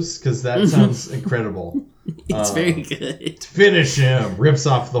moves, because that sounds incredible. It's very good. Finish him. Rips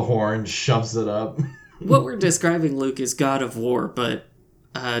off the horn, shoves it up. What we're describing, Luke, is God of War, but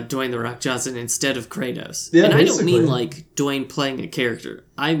Dwayne The Rock Johnson instead of Kratos. Yeah, and I basically. don't mean like Dwayne playing a character.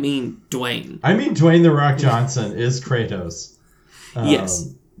 I mean Dwayne. I mean Dwayne The Rock Johnson is Kratos.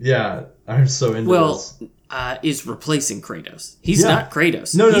 Yes. Yeah, I'm so into this. Is replacing Kratos. He's not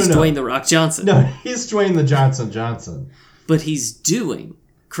Kratos. No, he's no. Dwayne The Rock Johnson. No, he's Dwayne the Johnson. But he's doing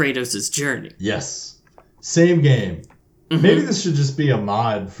Kratos' journey. Yes. Same game. Mm-hmm. Maybe this should just be a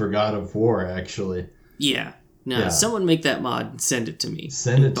mod for God of War, actually. Yeah. No, someone make that mod and send it to me.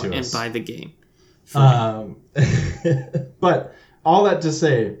 Send it to us. And buy the game. But all that to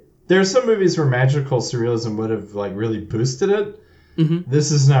say, there are some movies where magical surrealism would have like really boosted it. Mm-hmm.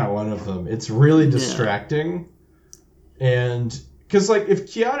 This is not one of them. It's really distracting. And because like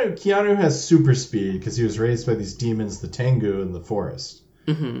if Keanu has super speed because he was raised by these demons, the Tengu in the forest.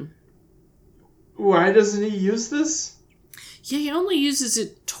 Mm-hmm. Why doesn't he use this? Yeah, he only uses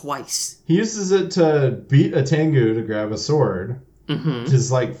it twice. He uses it to beat a Tengu to grab a sword. Mm-hmm.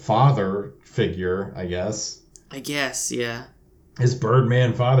 His like father figure, I guess. I guess, yeah. His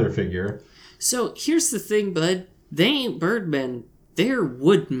Birdman father figure. So here's the thing, bud. They ain't Birdmen. They're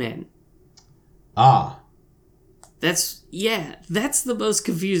Woodmen. Ah. That's the most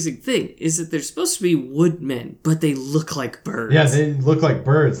confusing thing, is that they're supposed to be woodmen, but they look like birds. Yeah, they look like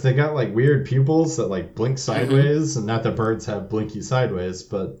birds. They got like weird pupils that like blink sideways, and not that birds have blinky sideways,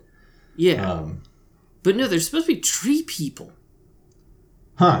 but... Yeah. But no, they're supposed to be tree people.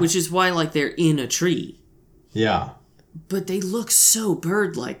 Huh. Which is why like they're in a tree. Yeah. But they look so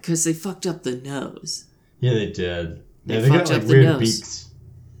bird-like because they fucked up the nose. Yeah, they did. They got like weird beaks.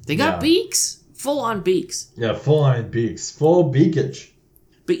 They got beaks. Full-on beaks. Yeah, full-on beaks. Full beakage.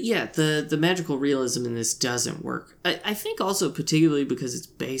 But yeah, the magical realism in this doesn't work. I think also particularly because it's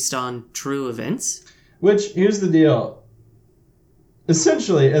based on true events. Which, here's the deal.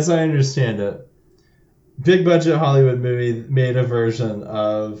 Essentially, as I understand it, big-budget Hollywood movie made a version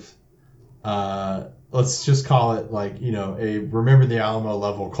of, let's just call it like, you know, a Remember the Alamo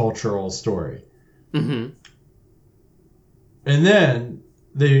level cultural story. Mm-hmm. And then...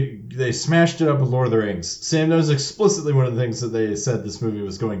 They smashed it up with Lord of the Rings. Sam, that was explicitly one of the things that they said this movie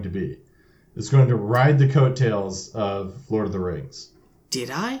was going to be. It's going to ride the coattails of Lord of the Rings.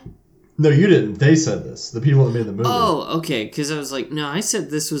 Did I? No, you didn't. They said this. The people that made the movie. Oh, okay. Because I was like, no, I said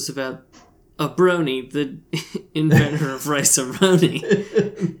this was about a brony, the inventor of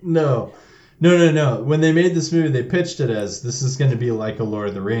rice-a-roni. No. When they made this movie, they pitched it as this is going to be like a Lord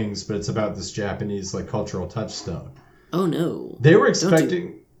of the Rings, but it's about this Japanese like cultural touchstone. Oh, no. They were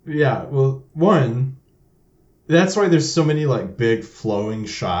expecting... Yeah, well, one... That's why there's so many, like, big flowing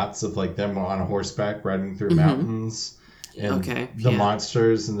shots of, like, them on horseback riding through mountains. And the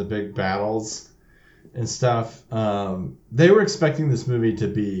monsters and the big battles and stuff. They were expecting this movie to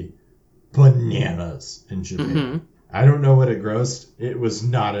be bananas in Japan. Mm-hmm. I don't know what it grossed. It was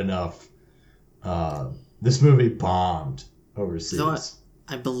not enough. This movie bombed overseas. So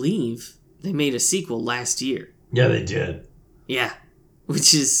I believe they made a sequel last year. Yeah, they did. Yeah,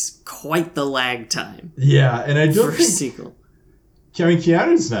 which is quite the lag time. Yeah, and I don't think... sequel. I mean,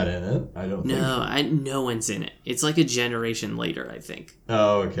 Keanu's not in it, I don't think. No, no one's in it. It's like a generation later, I think.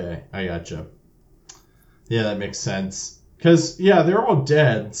 Oh, okay. I gotcha. Yeah, that makes sense. Because, yeah, they're all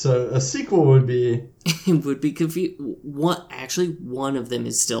dead, so a sequel would be... It would be confusing. One of them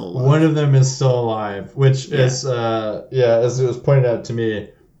is still alive. One of them is still alive, which is, as it was pointed out to me...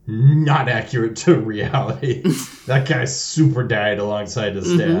 Not accurate to reality. That guy super died alongside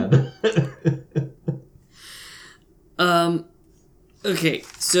his dad. Okay,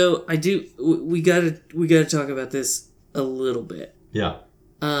 so we gotta talk about this a little bit. Yeah.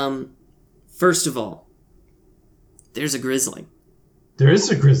 First of all, there's a grizzling. There is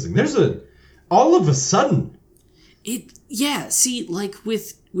a grizzling. All of a sudden. See, like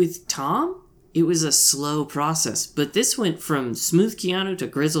with Tom, it was a slow process, but this went from smooth Keanu to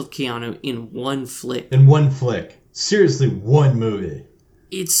grizzled Keanu in one flick. Seriously, one movie.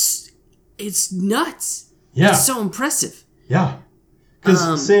 It's nuts. Yeah. It's so impressive. Yeah.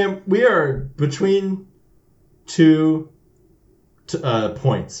 Because, Sam, we are between two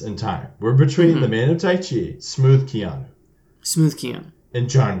points in time. We're between the Man of Tai Chi, smooth Keanu. And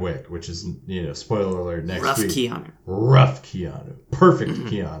John Wick, which is, spoiler alert, next week. Rough Keanu. Perfect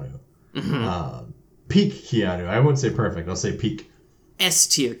Keanu. Mm-hmm. Peak Keanu. I won't say perfect. I'll say peak.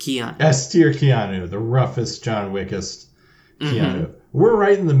 S-tier Keanu. S-tier Keanu. The roughest John Wickest Keanu. We're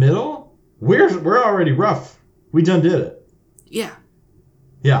right in the middle. We're already rough. We done did it. Yeah.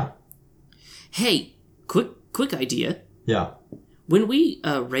 Yeah. Hey, quick idea. Yeah. When we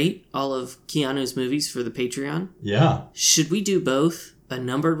rate all of Keanu's movies for the Patreon, yeah, should we do both a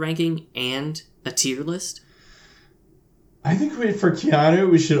numbered ranking and a tier list? I think for Keanu,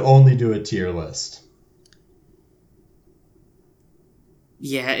 we should only do a tier list.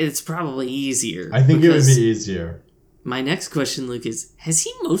 Yeah, it's probably easier. I think it would be easier. My next question, Luke, is, has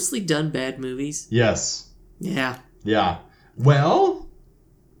he mostly done bad movies? Yes. Yeah. Yeah. Well,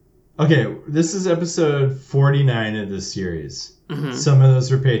 okay, this is episode 49 of this series. Mm-hmm. Some of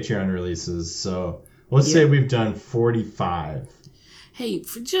those are Patreon releases, so let's say we've done 45. Hey,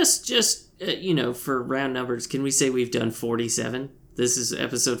 for just for round numbers, can we say we've done 47? This is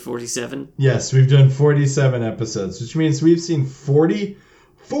episode 47? Yes, we've done 47 episodes, which means we've seen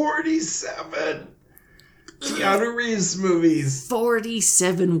 47 Keanu Reeves movies.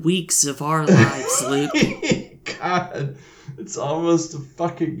 47 weeks of our lives, Luke. God, it's almost a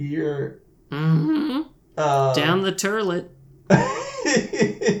fucking year. Mm-hmm. Down the turlet.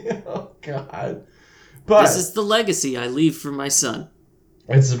 Oh, God. But this is the legacy I leave for my son.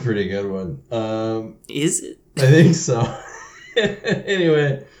 It's a pretty good one. Is it? I think so.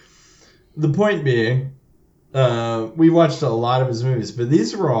 Anyway, the point being, we watched a lot of his movies, but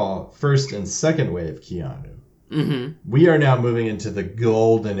these were all first and second wave Keanu. Mm-hmm. We are now moving into the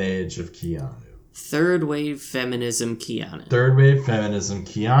golden age of Keanu. Third wave feminism Keanu. Third wave feminism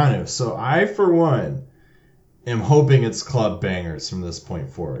Keanu. So I, for one, am hoping it's club bangers from this point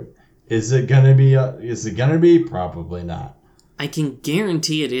forward. Is it gonna be? Probably not. I can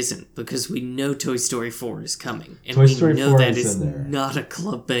guarantee it isn't, because we know Toy Story 4 is coming. And Toy Story know 4 that is is in there. Not a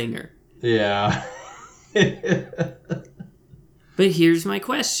club banger. Yeah. But here's my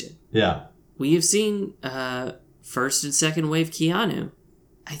question. Yeah. We have seen first and second wave Keanu.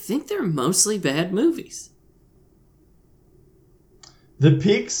 I think they're mostly bad movies. The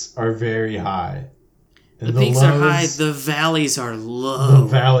peaks are very high. The peaks are high, the valleys are low. The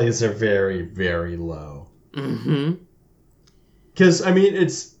valleys are very, very low. Mm-hmm. Because, I mean,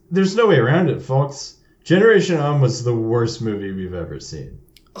 there's no way around it, folks. Generation was the worst movie we've ever seen.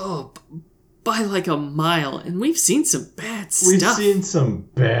 Oh, by like a mile. And we've seen some bad stuff. We've seen some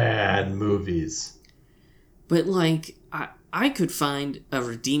bad movies. But, like, I could find a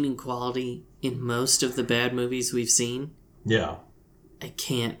redeeming quality in most of the bad movies we've seen. Yeah. I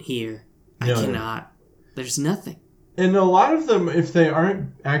can't here. I cannot. There's nothing. And a lot of them, if they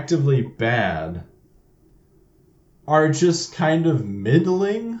aren't actively bad, are just kind of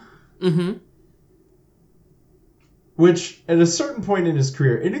middling. Mm-hmm. Which, at a certain point in his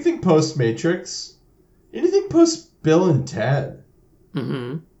career, anything post-Matrix, anything post-Bill and Ted,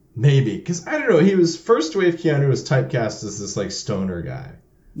 mm-hmm. maybe. Because, I don't know, he was, first wave Keanu was typecast as this, like, stoner guy.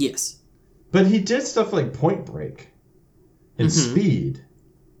 Yes. But he did stuff like Point Break and mm-hmm. Speed.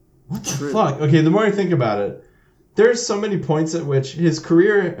 What the fuck? Okay, the more I think about it, there's so many points at which his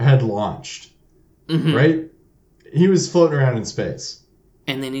career had launched, mm-hmm. right? He was floating around in space.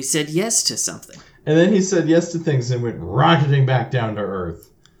 And then he said yes to something. And then he said yes to things and went rocketing back down to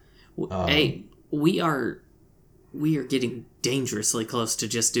Earth. Hey, we are getting dangerously close to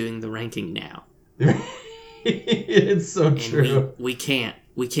just doing the ranking now. It's so true. We can't.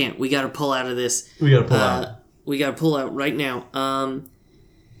 We got to pull out of this. We got to pull out. We got to pull out right now.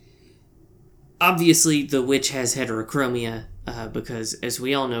 Obviously, the witch has heterochromia, because, as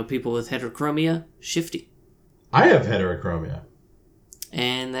we all know, people with heterochromia, shifty. I have heterochromia.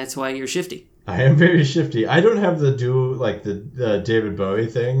 And that's why you're shifty. I am very shifty. I don't have the David Bowie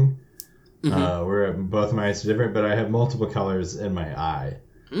thing, mm-hmm. where both my eyes are different, but I have multiple colors in my eye.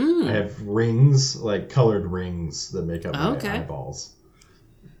 Mm. I have rings, like colored rings that make up my eyeballs.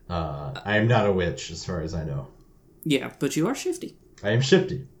 I am not a witch, as far as I know. Yeah, but you are shifty. I am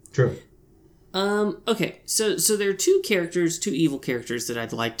shifty. True. Okay, so there are two evil characters that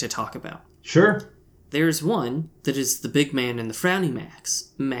I'd like to talk about. Sure. There's one that is the big man in the frowny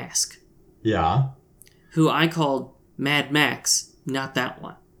mask. Yeah. Who I called Mad Max, not that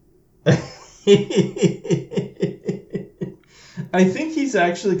one. I think he's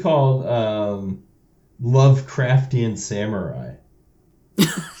actually called Lovecraftian Samurai.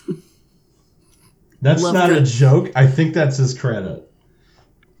 That's not a joke. I think that's his credit.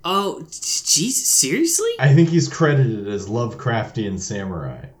 Oh, jeez, seriously? I think he's credited as Lovecraftian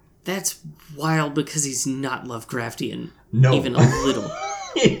Samurai. That's wild because he's not Lovecraftian. No. Even a little.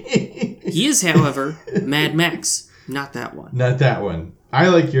 He is, however, Mad Max. Not that one. Not that one. I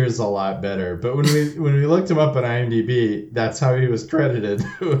like yours a lot better. But when we looked him up on IMDb, that's how he was credited.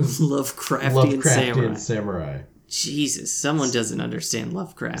 Lovecraftian Samurai. Jesus, someone doesn't understand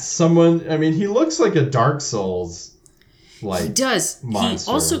Lovecraft. He looks like a Dark Souls, like, he does. monster.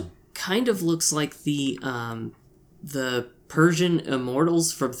 He also kind of looks like the Persian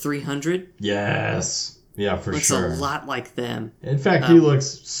immortals from 300. Yes. Yeah, for sure. Looks a lot like them. In fact, he looks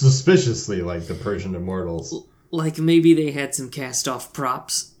suspiciously like the Persian immortals. Like maybe they had some cast-off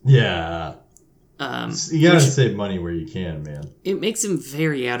props. Yeah. You gotta save money where you can, man. It makes him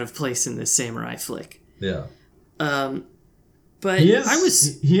very out of place in this samurai flick. Yeah. But he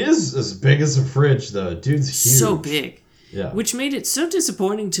is as big as a fridge, though. Dude's huge. So big. Yeah. Which made it so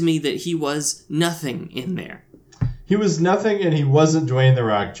disappointing to me that he was nothing in there. He was nothing, and he wasn't Dwayne "The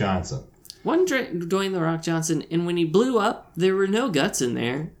Rock" Johnson. One Dwayne "The Rock" Johnson, and when he blew up, there were no guts in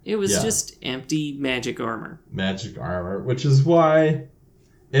there. It was just empty magic armor. Magic armor, which is why,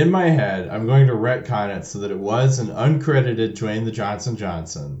 in my head, I'm going to retcon it so that it was an uncredited Dwayne "The Johnson"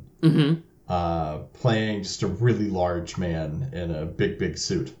 Johnson. Mm-hmm. Playing just a really large man in a big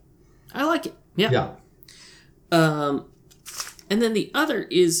suit. I like it. Yeah. And then the other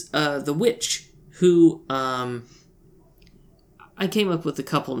is the witch, who I came up with a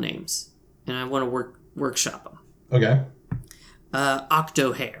couple names, and I want to workshop them. Okay.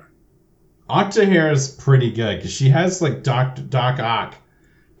 Octohair. Octohair is pretty good, because she has, like, Doc Ock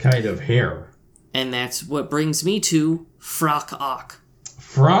kind of hair. And that's what brings me to Frock Oc.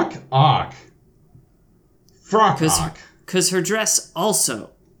 Frock Oc. Frock Oc. Because her dress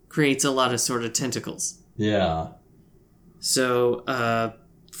also creates a lot of sort of tentacles. Yeah. So,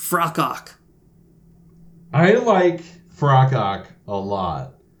 Frock Oc. I like Frock Oc a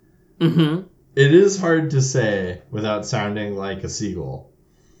lot. Mm-hmm. It is hard to say without sounding like a seagull.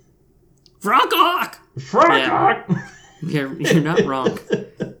 Frock Oc! Frock Oc! You're not wrong.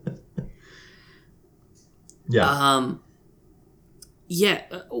 Yeah. Yeah.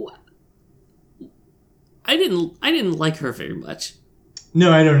 I didn't like her very much.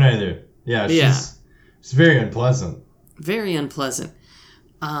 No, I don't either. Yeah, she's very unpleasant. Very unpleasant.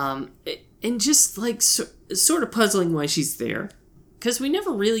 And just like sort of puzzling why she's there, because we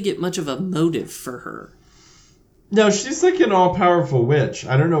never really get much of a motive for her. No, she's like an all-powerful witch.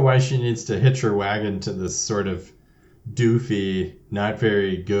 I don't know why she needs to hitch her wagon to this sort of doofy, not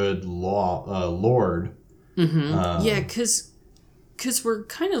very good lord. Mm-hmm. Yeah, because we're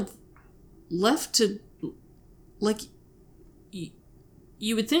kind of left to, like,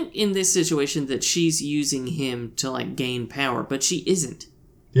 you would think in this situation that she's using him to, like, gain power, but she isn't.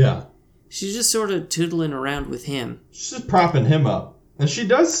 Yeah. She's just sort of tootling around with him. She's just propping him up. And she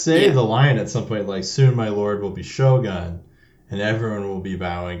does say the line at some point, like, soon my lord will be Shogun, and everyone will be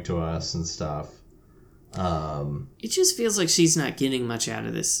bowing to us and stuff. It just feels like she's not getting much out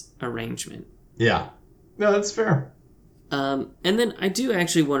of this arrangement. Yeah. No, that's fair. And then I do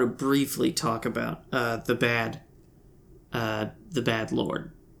actually want to briefly talk about the bad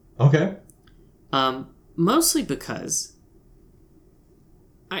lord. Okay. Mostly because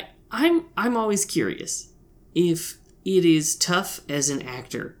I'm always curious if it is tough as an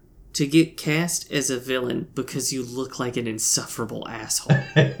actor to get cast as a villain because you look like an insufferable asshole.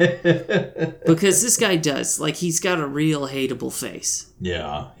 Because this guy does. Like, he's got a real hateable face.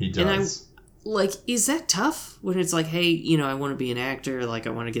 Yeah, he does. And is that tough? When it's like, hey, I want to be an actor, like,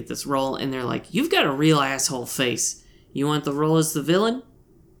 I want to get this role, and they're like, you've got a real asshole face. You want the role as the villain?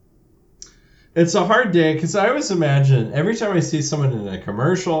 It's a hard day, because I always imagine, every time I see someone in a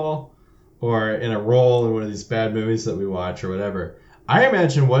commercial or in a role in one of these bad movies that we watch or whatever, I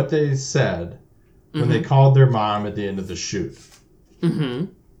imagine what they said when they called their mom at the end of the shoot. Mm-hmm.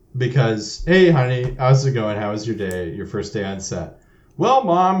 Because, hey, honey, how's it going? How was your day, your first day on set? Well,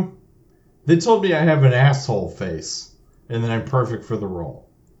 Mom, they told me I have an asshole face and that I'm perfect for the role.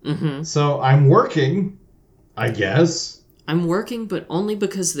 Mm-hmm. So I'm working, I guess. I'm working, but only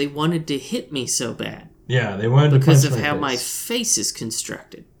because they wanted to hit me so bad. Yeah, they wanted to because punch of my how face. my face is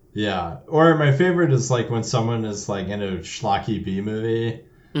constructed. Yeah. Or my favorite is like when someone is like in a schlocky B movie,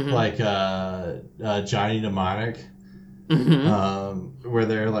 like Johnny Mnemonic, where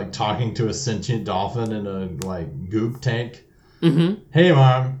they're like talking to a sentient dolphin in a like goop tank. Mm-hmm. Hey,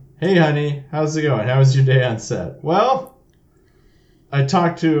 Mom. Hey, honey. How's it going? How was your day on set? Well, I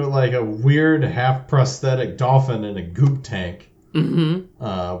talked to like a weird half prosthetic dolphin in a goop tank. Mm-hmm.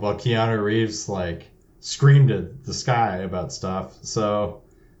 While Keanu Reeves like screamed at the sky about stuff. So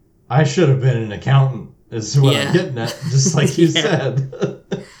I should have been an accountant, is what I'm getting at, just like you said.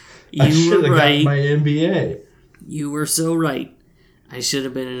 I should have gotten my MBA. You were so right. I should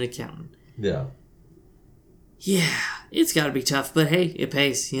have been an accountant. Yeah. Yeah, it's got to be tough, but hey, it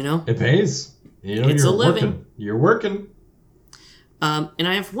pays, It pays. It's a living. Working. You're working. And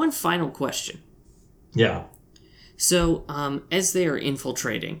I have one final question. Yeah. So, as they are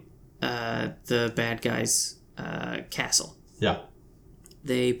infiltrating the bad guy's castle,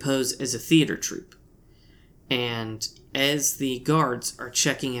 they pose as a theater troupe. And as the guards are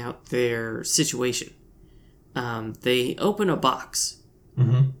checking out their situation, they open a box,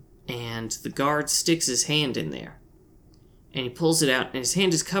 and the guard sticks his hand in there. And he pulls it out, and his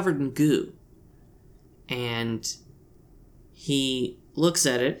hand is covered in goo. And he looks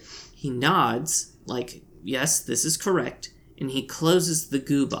at it, he nods, like, yes, this is correct, and he closes the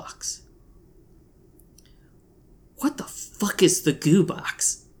goo box. What the fuck is the goo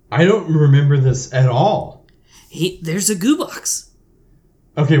box? I don't remember this at all. There's a goo box.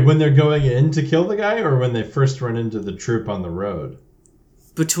 Okay, when they're going in to kill the guy, or when they first run into the troop on the road?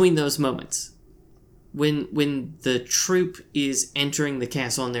 Between those moments. When the troop is entering the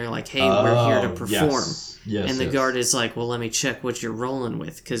castle and they're like, hey, we're here to perform. Yes, and the guard is like, well, let me check what you're rolling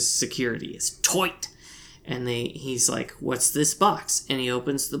with, because security is tight. And he's like, what's this box? And he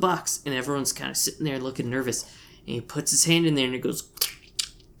opens the box, and everyone's kind of sitting there looking nervous. And he puts his hand in there, and it goes...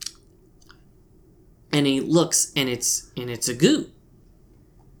 And he looks, and it's a goo.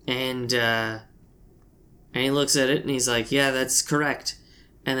 And he looks at it, and he's like, yeah, that's correct.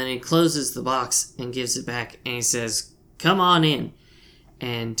 And then he closes the box and gives it back, and he says, come on in.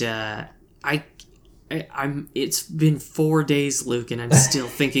 And it's been 4 days, Luke, and I'm still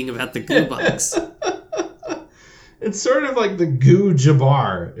thinking about the goo box. It's sort of like the Goo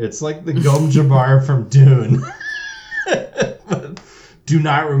Jabbar. It's like the Goo Jabbar from Dune. But do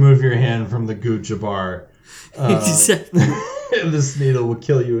not remove your hand from the Goo Jabbar. This needle will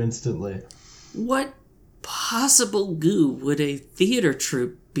kill you instantly. What possible goo would a theater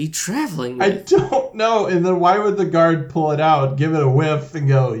troupe be traveling with? I don't know. And then why would the guard pull it out, give it a whiff, and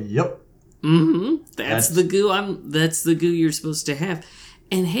go, yep. Mm-hmm. That's the goo. That's the goo you're supposed to have.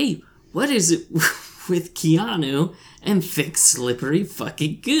 And hey, what is it with Keanu and thick, slippery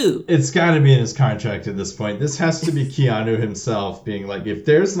fucking goo? It's got to be in his contract at this point. This has to be Keanu himself being like, if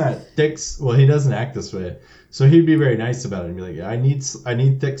there's not thick... Well, he doesn't act this way. So he'd be very nice about it and be like, I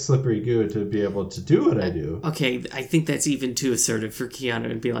need thick, slippery goo to be able to do what I do. Okay, I think that's even too assertive for Keanu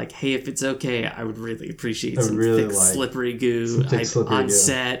to be like, hey, if it's okay, I would really appreciate some thick, slippery goo on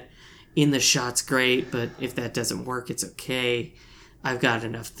set. In the shot's great, but if that doesn't work, it's okay. I've got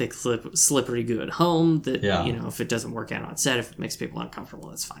enough thick, slippery goo at home that, if it doesn't work out on set, if it makes people uncomfortable,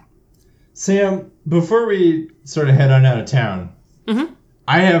 that's fine. Sam, before we sort of head on out of town,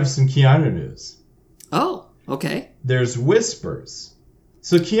 I have some Keanu news. Oh, okay. There's whispers.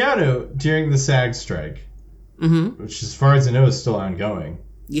 So Keanu, during the SAG strike, which as far as I know is still ongoing,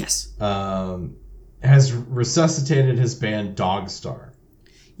 yes, has resuscitated his band Dogstar.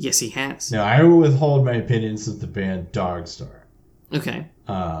 Yes, he has. Now, I will withhold my opinions of the band Dogstar. Okay.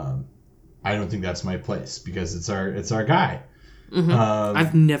 I don't think that's my place because it's our guy.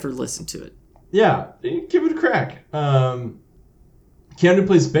 I've never listened to it. Yeah, give it a crack. Keanu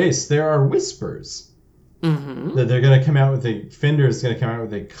plays bass. There are whispers that they're going to come out with Fender is going to come out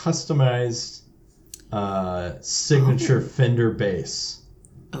with a customized signature Fender bass.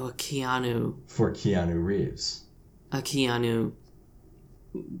 Oh, a Keanu. For Keanu Reeves. A Keanu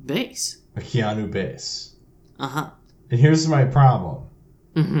bass. A Keanu bass. Uh-huh. And here's my problem.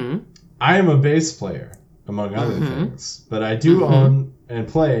 I am a bass player, among other things, but I do own and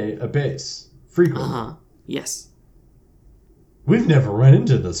play a bass frequently. Uh-huh. Yes. We've never run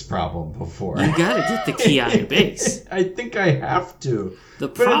into this problem before. You gotta get the Keanu bass. I think I have to. The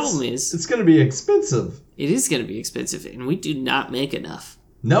problem is... It's going to be expensive. It is going to be expensive, and we do not make enough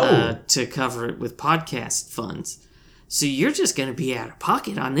to cover it with podcast funds. So you're just going to be out of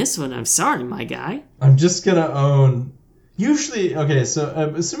pocket on this one. I'm sorry, my guy. I'm just going to own... Usually, okay,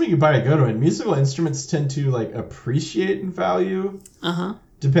 so assuming you buy a good one, musical instruments tend to, appreciate in value.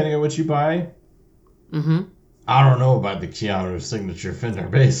 Depending on what you buy. I don't know about the Keanu signature Fender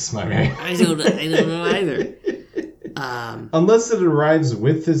bass, my man. I don't know either. Unless it arrives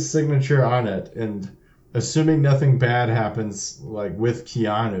with his signature on it, and assuming nothing bad happens, with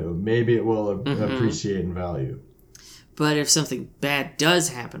Keanu, maybe it will appreciate in value. But if something bad does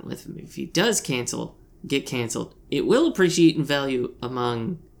happen with him, if he does get canceled, it will appreciate in value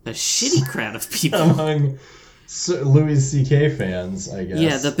among a shitty crowd of people. Among Louis C.K. fans, I guess.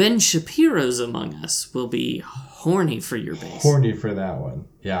 Yeah, the Ben Shapiros among us will be horny for your bass. Horny for that one,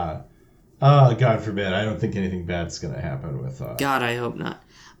 yeah. God forbid, I don't think anything bad's going to happen with... God, I hope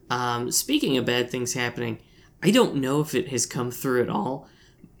not. Speaking of bad things happening, I don't know if it has come through at all.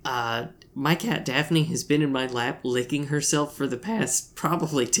 My cat Daphne has been in my lap licking herself for the past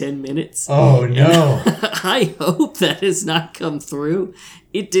probably 10 minutes. Oh, no. I hope that has not come through.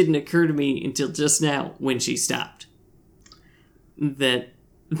 It didn't occur to me until just now when she stopped. that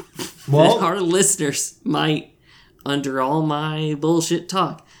our listeners might, under all my bullshit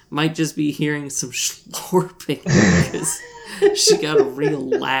talk, might just be hearing some slurping because she got a real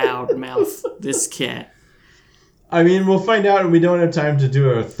loud mouth, this cat. I mean, we'll find out, and we don't have time to do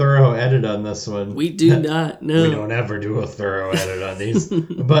a thorough edit on this one. We do not, no. We don't ever do a thorough edit on these.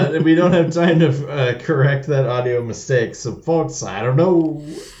 But we don't have time to correct that audio mistake. So, folks, I don't know.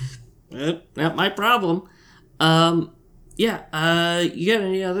 Not my problem. You got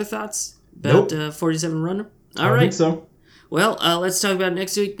any other thoughts about 47 Runner? All right. I think so. Well, let's talk about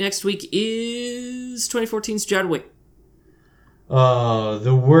next week. Next week is 2014's John Wick.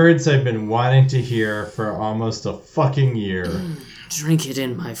 The words I've been wanting to hear for almost a fucking year. Drink it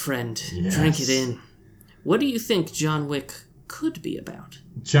in, my friend. Yes. Drink it in. What do you think John Wick could be about?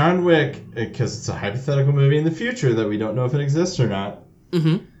 John Wick, because it's a hypothetical movie in the future that we don't know if it exists or not,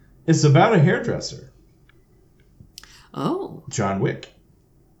 it's about a hairdresser. Oh. John Wick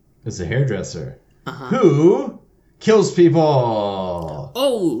is a hairdresser who kills people.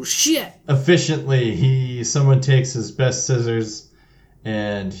 Oh, shit. Efficiently. Someone takes his best scissors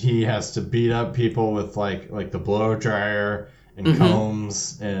and he has to beat up people with like the blow dryer and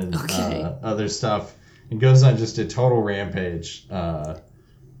combs and other stuff, and goes on just a total rampage.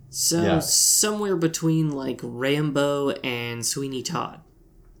 Somewhere between like Rambo and Sweeney Todd.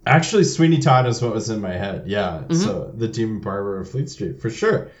 Actually, Sweeney Todd is what was in my head. Yeah. So the Demon Barber of Fleet Street for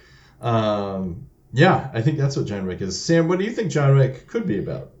sure. I think that's what John Wick is. Sam, what do you think John Wick could be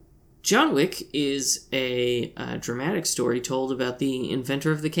about? John Wick is a dramatic story told about the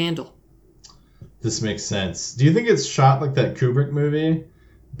inventor of the candle. This makes sense. Do you think it's shot like that Kubrick movie,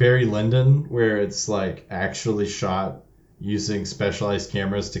 Barry Lyndon, where it's like actually shot using specialized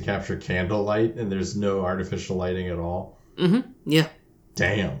cameras to capture candlelight and there's no artificial lighting at all? Yeah.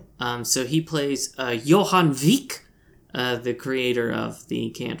 Damn. So he plays Johann Wick, the creator of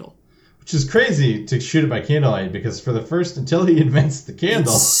the candle. Which is crazy to shoot it by candlelight, because until he invents the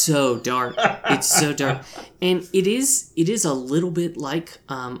candle. It's so dark. It's so dark. And it is a little bit like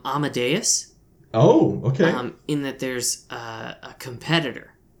Amadeus. Oh, okay. In that there's a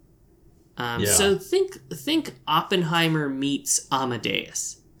competitor. So think Oppenheimer meets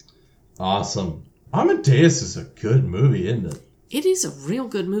Amadeus. Awesome. Amadeus is a good movie, isn't it? It is a real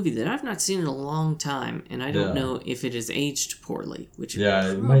good movie that I've not seen in a long time, and I don't know if it has aged poorly, which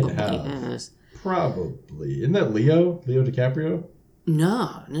it might probably have. has. Probably. Isn't that Leo? Leo DiCaprio?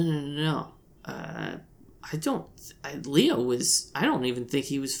 No. Leo was... I don't even think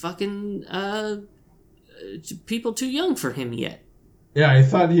he was fucking people too young for him yet. Yeah, I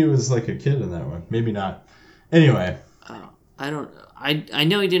thought he was like a kid in that one. Maybe not. Anyway. I don't... I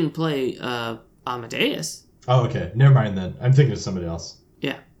know he didn't play Amadeus. Oh, okay. Never mind then. I'm thinking of somebody else.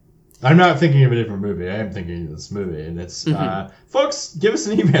 Yeah. I'm not thinking of a different movie. I am thinking of this movie. And it's... folks, give us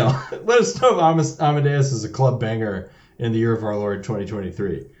an email. Let us know if Amadeus is a club banger in the year of our Lord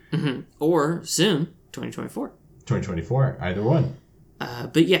 2023. Or soon, 2024. 2024. Either one.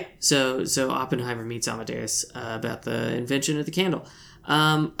 But yeah, so Oppenheimer meets Amadeus about the invention of the candle.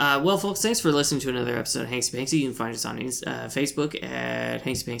 Well, folks, thanks for listening to another episode of Hanksy Panksy. You can find us on Facebook at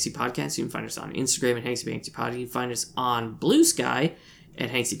Hanksy Panksy Podcast. You can find us on Instagram at Hanksy Panksy Pod. You can find us on Blue Sky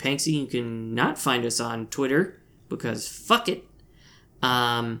at Hanksy Panksy. You can not find us on Twitter because fuck it.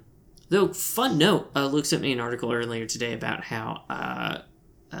 Though, fun note, Luke sent me an article earlier today about how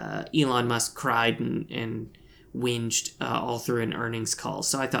Elon Musk cried and whinged all through an earnings call.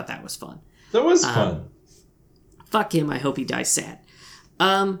 So I thought that was fun. That was fun. Fuck him. I hope he dies sad.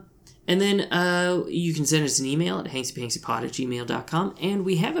 And then you can send us an email at hanksypanksypod@gmail.com. And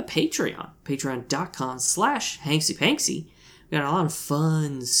we have a Patreon, patreon.com/hanksypanksy. We got a lot of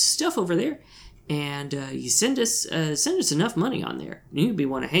fun stuff over there. And you send us enough money on there. You can be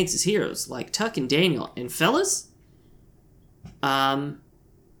one of Hanks' heroes, like Tuck and Daniel. And fellas, I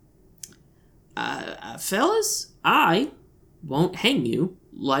won't hang you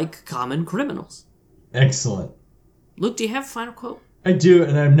like common criminals. Excellent. Luke, do you have a final quote? I do,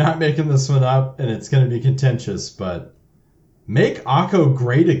 and I'm not making this one up, and it's going to be contentious, but make Akko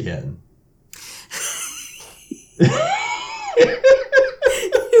great again.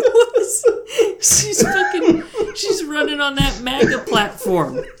 She's running on that MAGA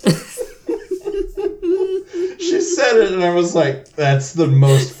platform. She said it, and I was like, that's the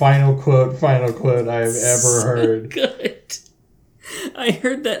most final quote I've ever heard. Good. I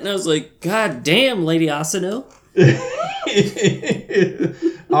heard that, and I was like, God damn, Lady Asano.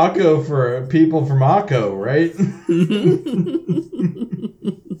 Akko for people from Akko, right?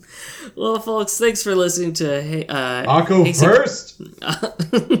 Well, folks, thanks for listening to Akko first. God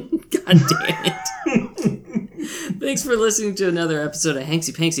damn it. Thanks for listening to another episode of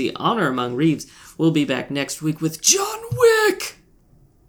Hanksy Panksy Honor Among Reeves. We'll be back next week with John Wick.